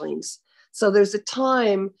fledglings. So there's a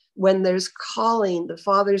time when there's calling, the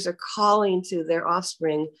fathers are calling to their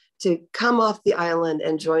offspring to come off the island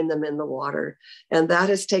and join them in the water. And that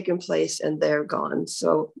has taken place, and they're gone.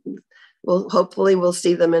 So hopefully we'll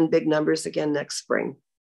see them in big numbers again next spring.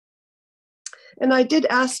 And I did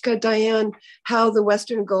ask Diane how the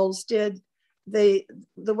Western gulls did. The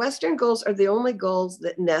Western gulls are the only gulls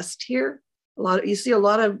that nest here. You see a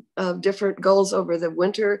lot of different gulls over the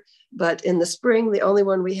winter, but in the spring, the only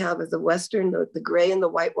one we have is the Western, the gray and the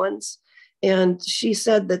white ones. And she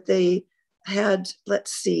said that they had,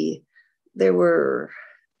 let's see, there were,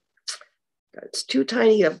 it's too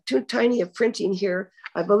tiny of printing here.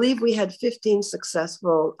 I believe we had 15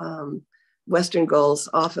 successful Western gulls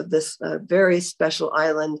off of this very special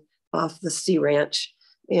island off the Sea Ranch.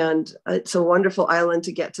 And it's a wonderful island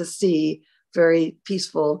to get to see, very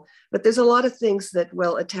peaceful. But there's a lot of things that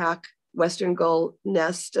will attack Western gull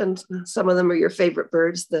nest, and some of them are your favorite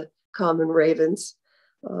birds, the common ravens.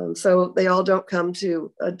 So they all don't come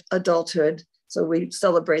to adulthood. So we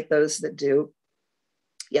celebrate those that do.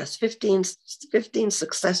 Yes, 15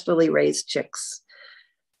 successfully raised chicks.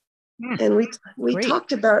 And we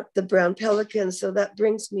talked about the brown pelicans, so that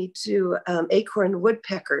brings me to acorn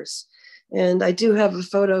woodpeckers. And I do have a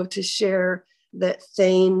photo to share that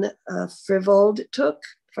Thane Frivold took,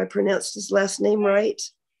 if I pronounced his last name right.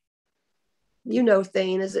 You know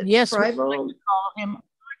Thane, is it? Yes, Frivold? we like to call him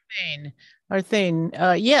Thane. Thane.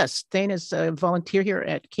 Yes, Thane is a volunteer here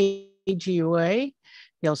at KGUA.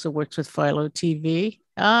 He also works with Philo TV.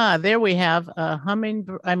 There we have a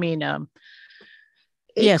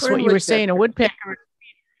yes, what you were saying, a woodpecker.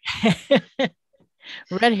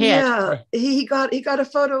 Red hat. Yeah, he got a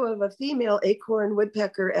photo of a female acorn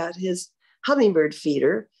woodpecker at his hummingbird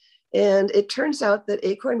feeder. And it turns out that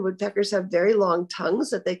acorn woodpeckers have very long tongues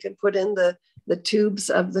that they can put in the tubes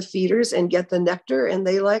of the feeders and get the nectar, and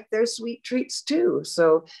they like their sweet treats too.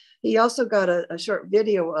 So he also got a short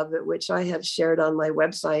video of it, which I have shared on my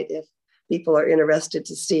website if people are interested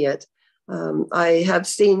to see it. I have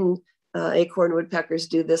seen acorn woodpeckers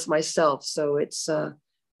do this myself, so it's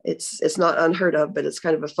not unheard of, but it's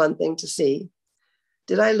kind of a fun thing to see.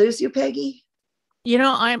 Did I lose you, Peggy?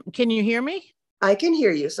 Can you hear me? I can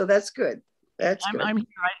hear you, so that's good. That's I'm good. here.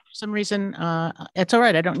 For some reason, it's all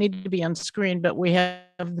right. I don't need to be on screen, but we have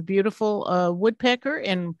the beautiful woodpecker,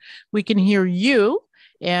 and we can hear you.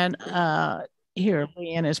 And here,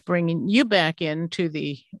 Leanne is bringing you back into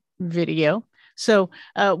the video. So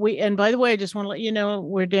and by the way, I just want to let you know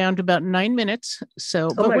we're down to about 9 minutes. So,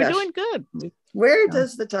 Oh but my we're gosh. doing good. Where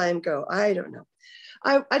does the time go? I don't know.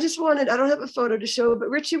 I just wanted, I don't have a photo to show, but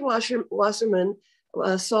Richie Wasserman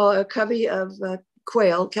saw a covey of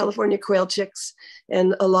quail, California quail chicks,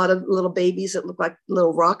 and a lot of little babies that look like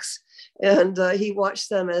little rocks. And he watched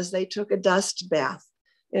them as they took a dust bath.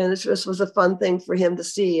 And this was a fun thing for him to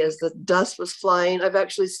see as the dust was flying. I've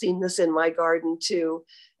actually seen this in my garden too.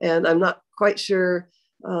 And I'm not quite sure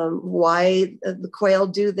why the quail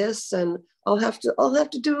do this. And I'll have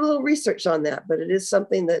to do a little research on that, but it is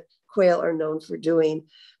something that quail are known for doing.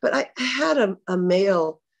 But I had a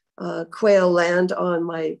male quail land on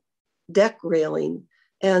my deck railing,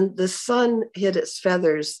 and the sun hit its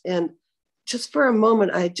feathers. And just for a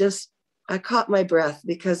moment, I caught my breath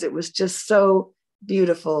because it was just so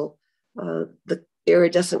beautiful, the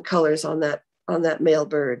iridescent colors on that male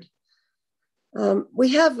bird. We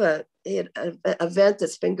have an event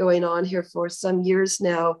that's been going on here for some years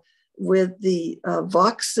now with the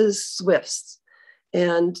Vox's swifts,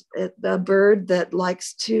 and a bird that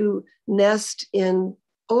likes to nest in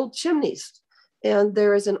old chimneys. And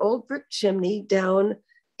there is an old brick chimney down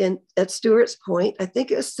at Stewart's Point. I think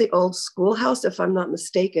it's the old schoolhouse, if I'm not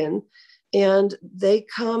mistaken. And they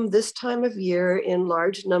come this time of year in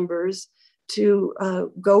large numbers to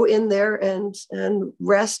go in there and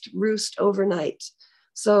roost overnight.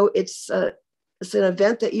 So it's an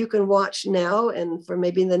event that you can watch now and for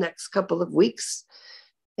maybe the next couple of weeks.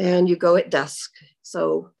 And you go at dusk.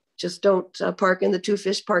 So just don't park in the Two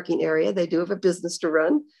Fish parking area. They do have a business to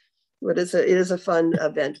run, but it is a fun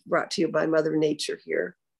event brought to you by Mother Nature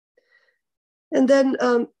here. And then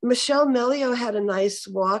Michelle Melio had a nice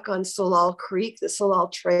walk on Solal Creek, the Solal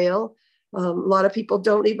Trail. A lot of people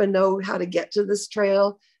don't even know how to get to this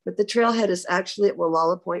trail, but the trailhead is actually at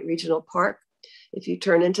Wallala Point Regional Park. If you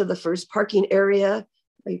turn into the first parking area,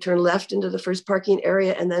 you turn left into the first parking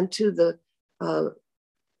area, and then to the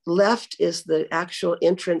left is the actual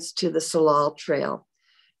entrance to the Solal Trail.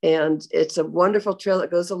 And it's a wonderful trail that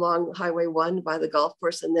goes along Highway 1 by the golf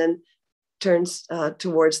course and then turns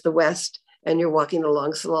towards the west, and you're walking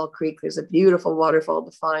along Solal Creek. There's a beautiful waterfall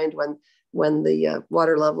to find when the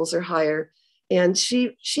water levels are higher. And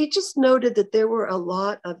she just noted that there were a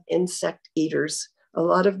lot of insect eaters, a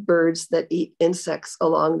lot of birds that eat insects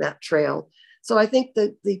along that trail. So I think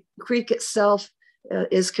that the creek itself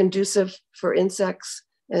is conducive for insects,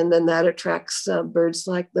 and then that attracts birds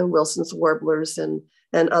like the Wilson's warblers and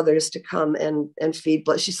others to come and feed.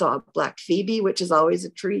 She saw a black phoebe, which is always a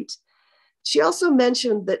treat. She also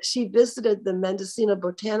mentioned that she visited the Mendocino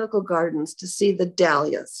Botanical Gardens to see the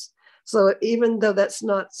dahlias. So even though that's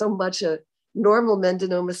not so much a normal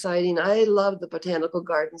Mendonoma sighting, I love the botanical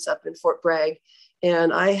gardens up in Fort Bragg.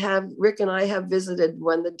 And Rick and I have visited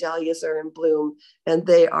when the dahlias are in bloom, and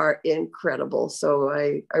they are incredible. So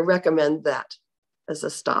I recommend that as a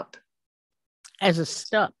stop. As a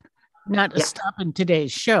stop, not a Yeah. stop in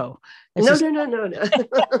today's show. No. I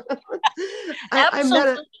met Absolutely.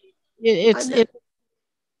 a, I It's met,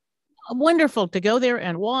 wonderful to go there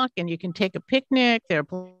and walk, and you can take a picnic. There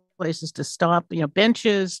are places to stop,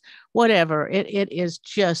 benches, whatever. It is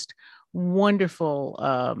just wonderful,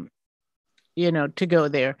 to go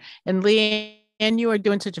there. And Leanne, you are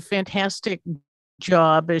doing such a fantastic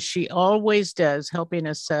job as she always does, helping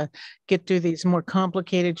us get through these more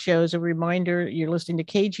complicated shows. A reminder, you're listening to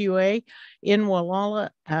KGUA in Wallala,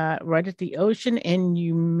 right at the ocean, and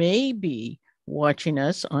you may be watching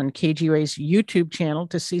us on KGUA's YouTube channel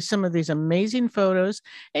to see some of these amazing photos.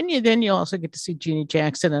 And then you also get to see Jeannie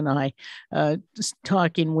Jackson and I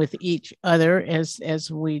talking with each other as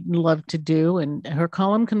we love to do. And her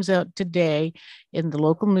column comes out today in the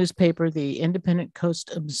local newspaper, the Independent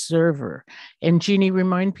Coast Observer. And Jeannie,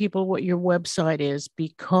 remind people what your website is,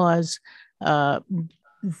 because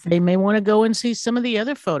they may want to go and see some of the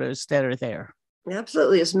other photos that are there.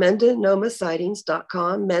 Absolutely. It's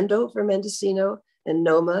MendonomaSightings.com, Mendo for Mendocino and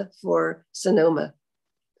Noma for Sonoma.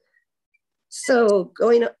 So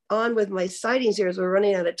going on with my sightings here as we're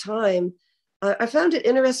running out of time, I found it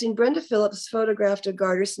interesting. Brenda Phillips photographed a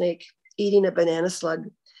garter snake eating a banana slug.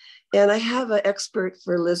 And I have an expert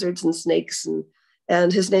for lizards and snakes,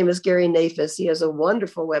 and his name is Gary Nafis. He has a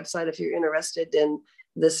wonderful website if you're interested in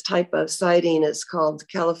this type of sighting. It's called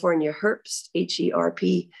California Herps,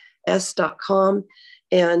 HERPS.com.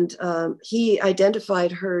 And he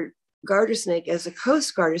identified her garter snake as a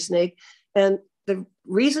coast garter snake. And the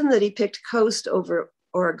reason that he picked coast over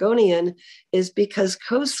Oregonian is because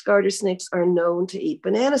coast garter snakes are known to eat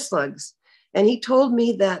banana slugs. And he told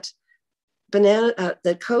me that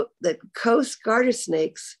that coast garter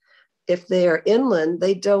snakes, if they are inland,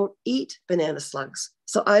 they don't eat banana slugs.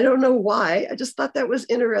 So I don't know why. I just thought that was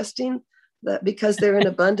interesting, that because they're in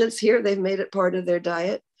abundance here, they've made it part of their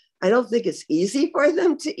diet. I don't think it's easy for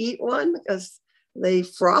them to eat one because they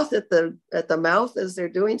froth at the mouth as they're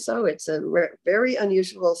doing so. It's a very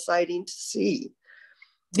unusual sighting to see.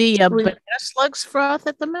 The banana slugs froth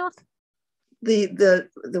at the mouth.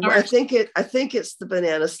 I think it's the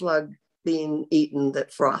banana slug being eaten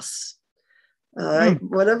that froths.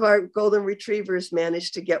 One of our golden retrievers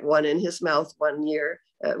managed to get one in his mouth one year.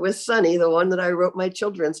 It was Sunny, the one that I wrote my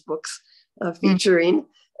children's books featuring,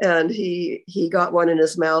 and he got one in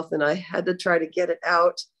his mouth, and I had to try to get it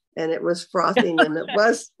out, and it was frothing, and it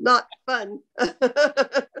was not fun.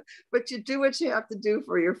 But you do what you have to do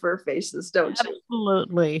for your fur faces, don't you?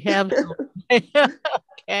 Absolutely.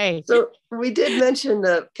 Okay. So we did mention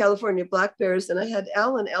the California black bears, and I had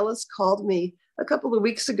Alan Ellis called me a couple of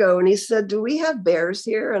weeks ago, and he said, "Do we have bears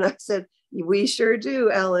here?" And I said, "We sure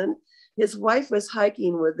do, Alan." His wife was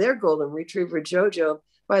hiking with their golden retriever, Jojo,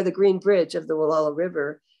 by the Green Bridge of the Wallala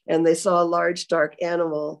River, and they saw a large, dark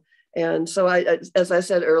animal. And so as I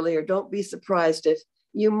said earlier, don't be surprised if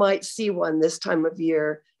you might see one this time of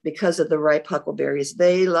year because of the ripe huckleberries.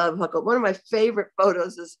 They love huckleberries. One of my favorite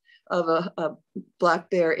photos is of a black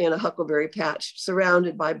bear in a huckleberry patch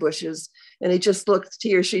surrounded by bushes. And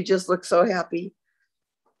he or she just looks so happy.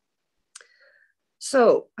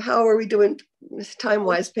 So how are we doing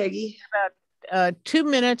time-wise, Peggy? About 2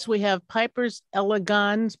 minutes. We have Piper's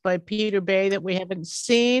Elegans by Peter Bay that we haven't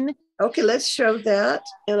seen. Okay, let's show that.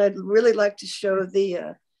 And I'd really like to show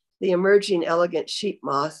the emerging elegant sheep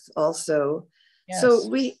moth also. Yes. So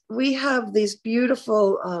we have these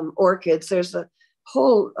beautiful orchids. There's a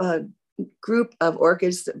whole group of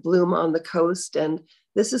orchids that bloom on the coast, and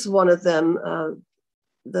this is one of them.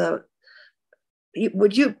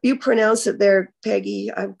 Would you pronounce it there,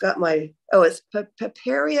 Peggy? I've got it's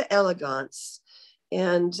Paparia elegans,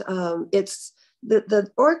 and it's the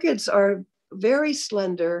orchids are very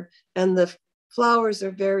slender and the flowers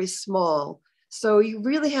are very small, so you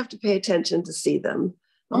really have to pay attention to see them.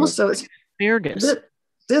 Also, it's asparagus.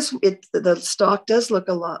 The stalk does look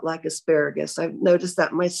a lot like asparagus. I've noticed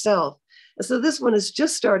that myself. And so this one is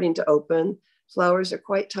just starting to open. Flowers are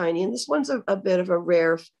quite tiny, and this one's a bit of a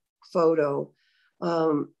rare photo,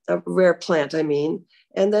 a rare plant, I mean.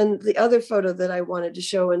 And then the other photo that I wanted to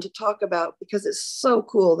show and to talk about, because it's so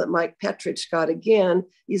cool that Mike Petrich got again.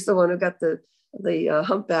 He's the one who got the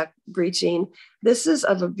humpback breaching. This is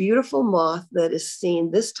of a beautiful moth that is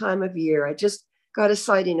seen this time of year. I just got a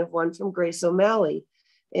sighting of one from Grace O'Malley,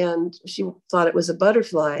 and she thought it was a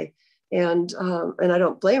butterfly. And I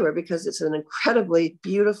don't blame her, because it's an incredibly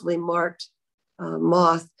beautifully marked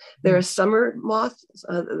moth. They're a summer moth.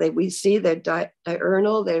 We see they're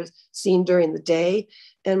diurnal. They're seen during the day.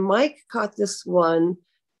 And Mike caught this one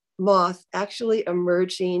moth actually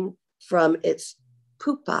emerging from its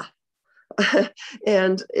pupa.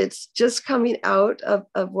 And it's just coming out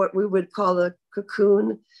of what we would call a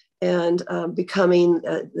cocoon and becoming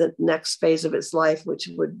the next phase of its life, which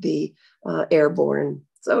would be airborne.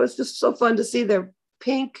 So it's just so fun to see. They're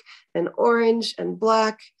pink and orange and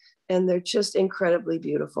black, and they're just incredibly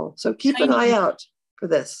beautiful. So keep an eye out for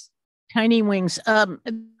this. Tiny wings.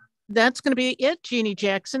 That's going to be it, Jeannie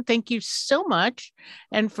Jackson. Thank you so much,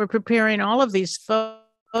 and for preparing all of these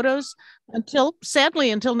photos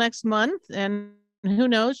sadly until next month. And who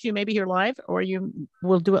knows, you may be here live, or you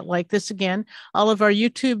will do it like this again. All of our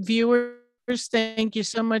YouTube viewers, thank you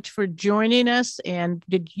so much for joining us. And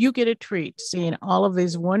did you get a treat seeing all of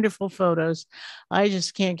these wonderful photos? I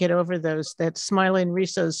just can't get over those. That smiling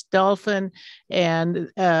Risso's dolphin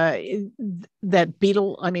and that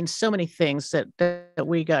beetle. I mean, so many things that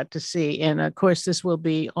we got to see. And of course, this will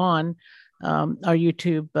be on our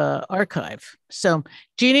YouTube archive. So,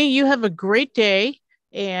 Jeannie, you have a great day,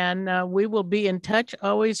 and we will be in touch.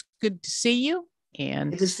 Always good to see you.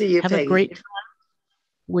 And good to see you, have Peggy. A great time.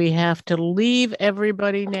 We have to leave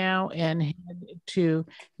everybody now and head to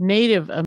Native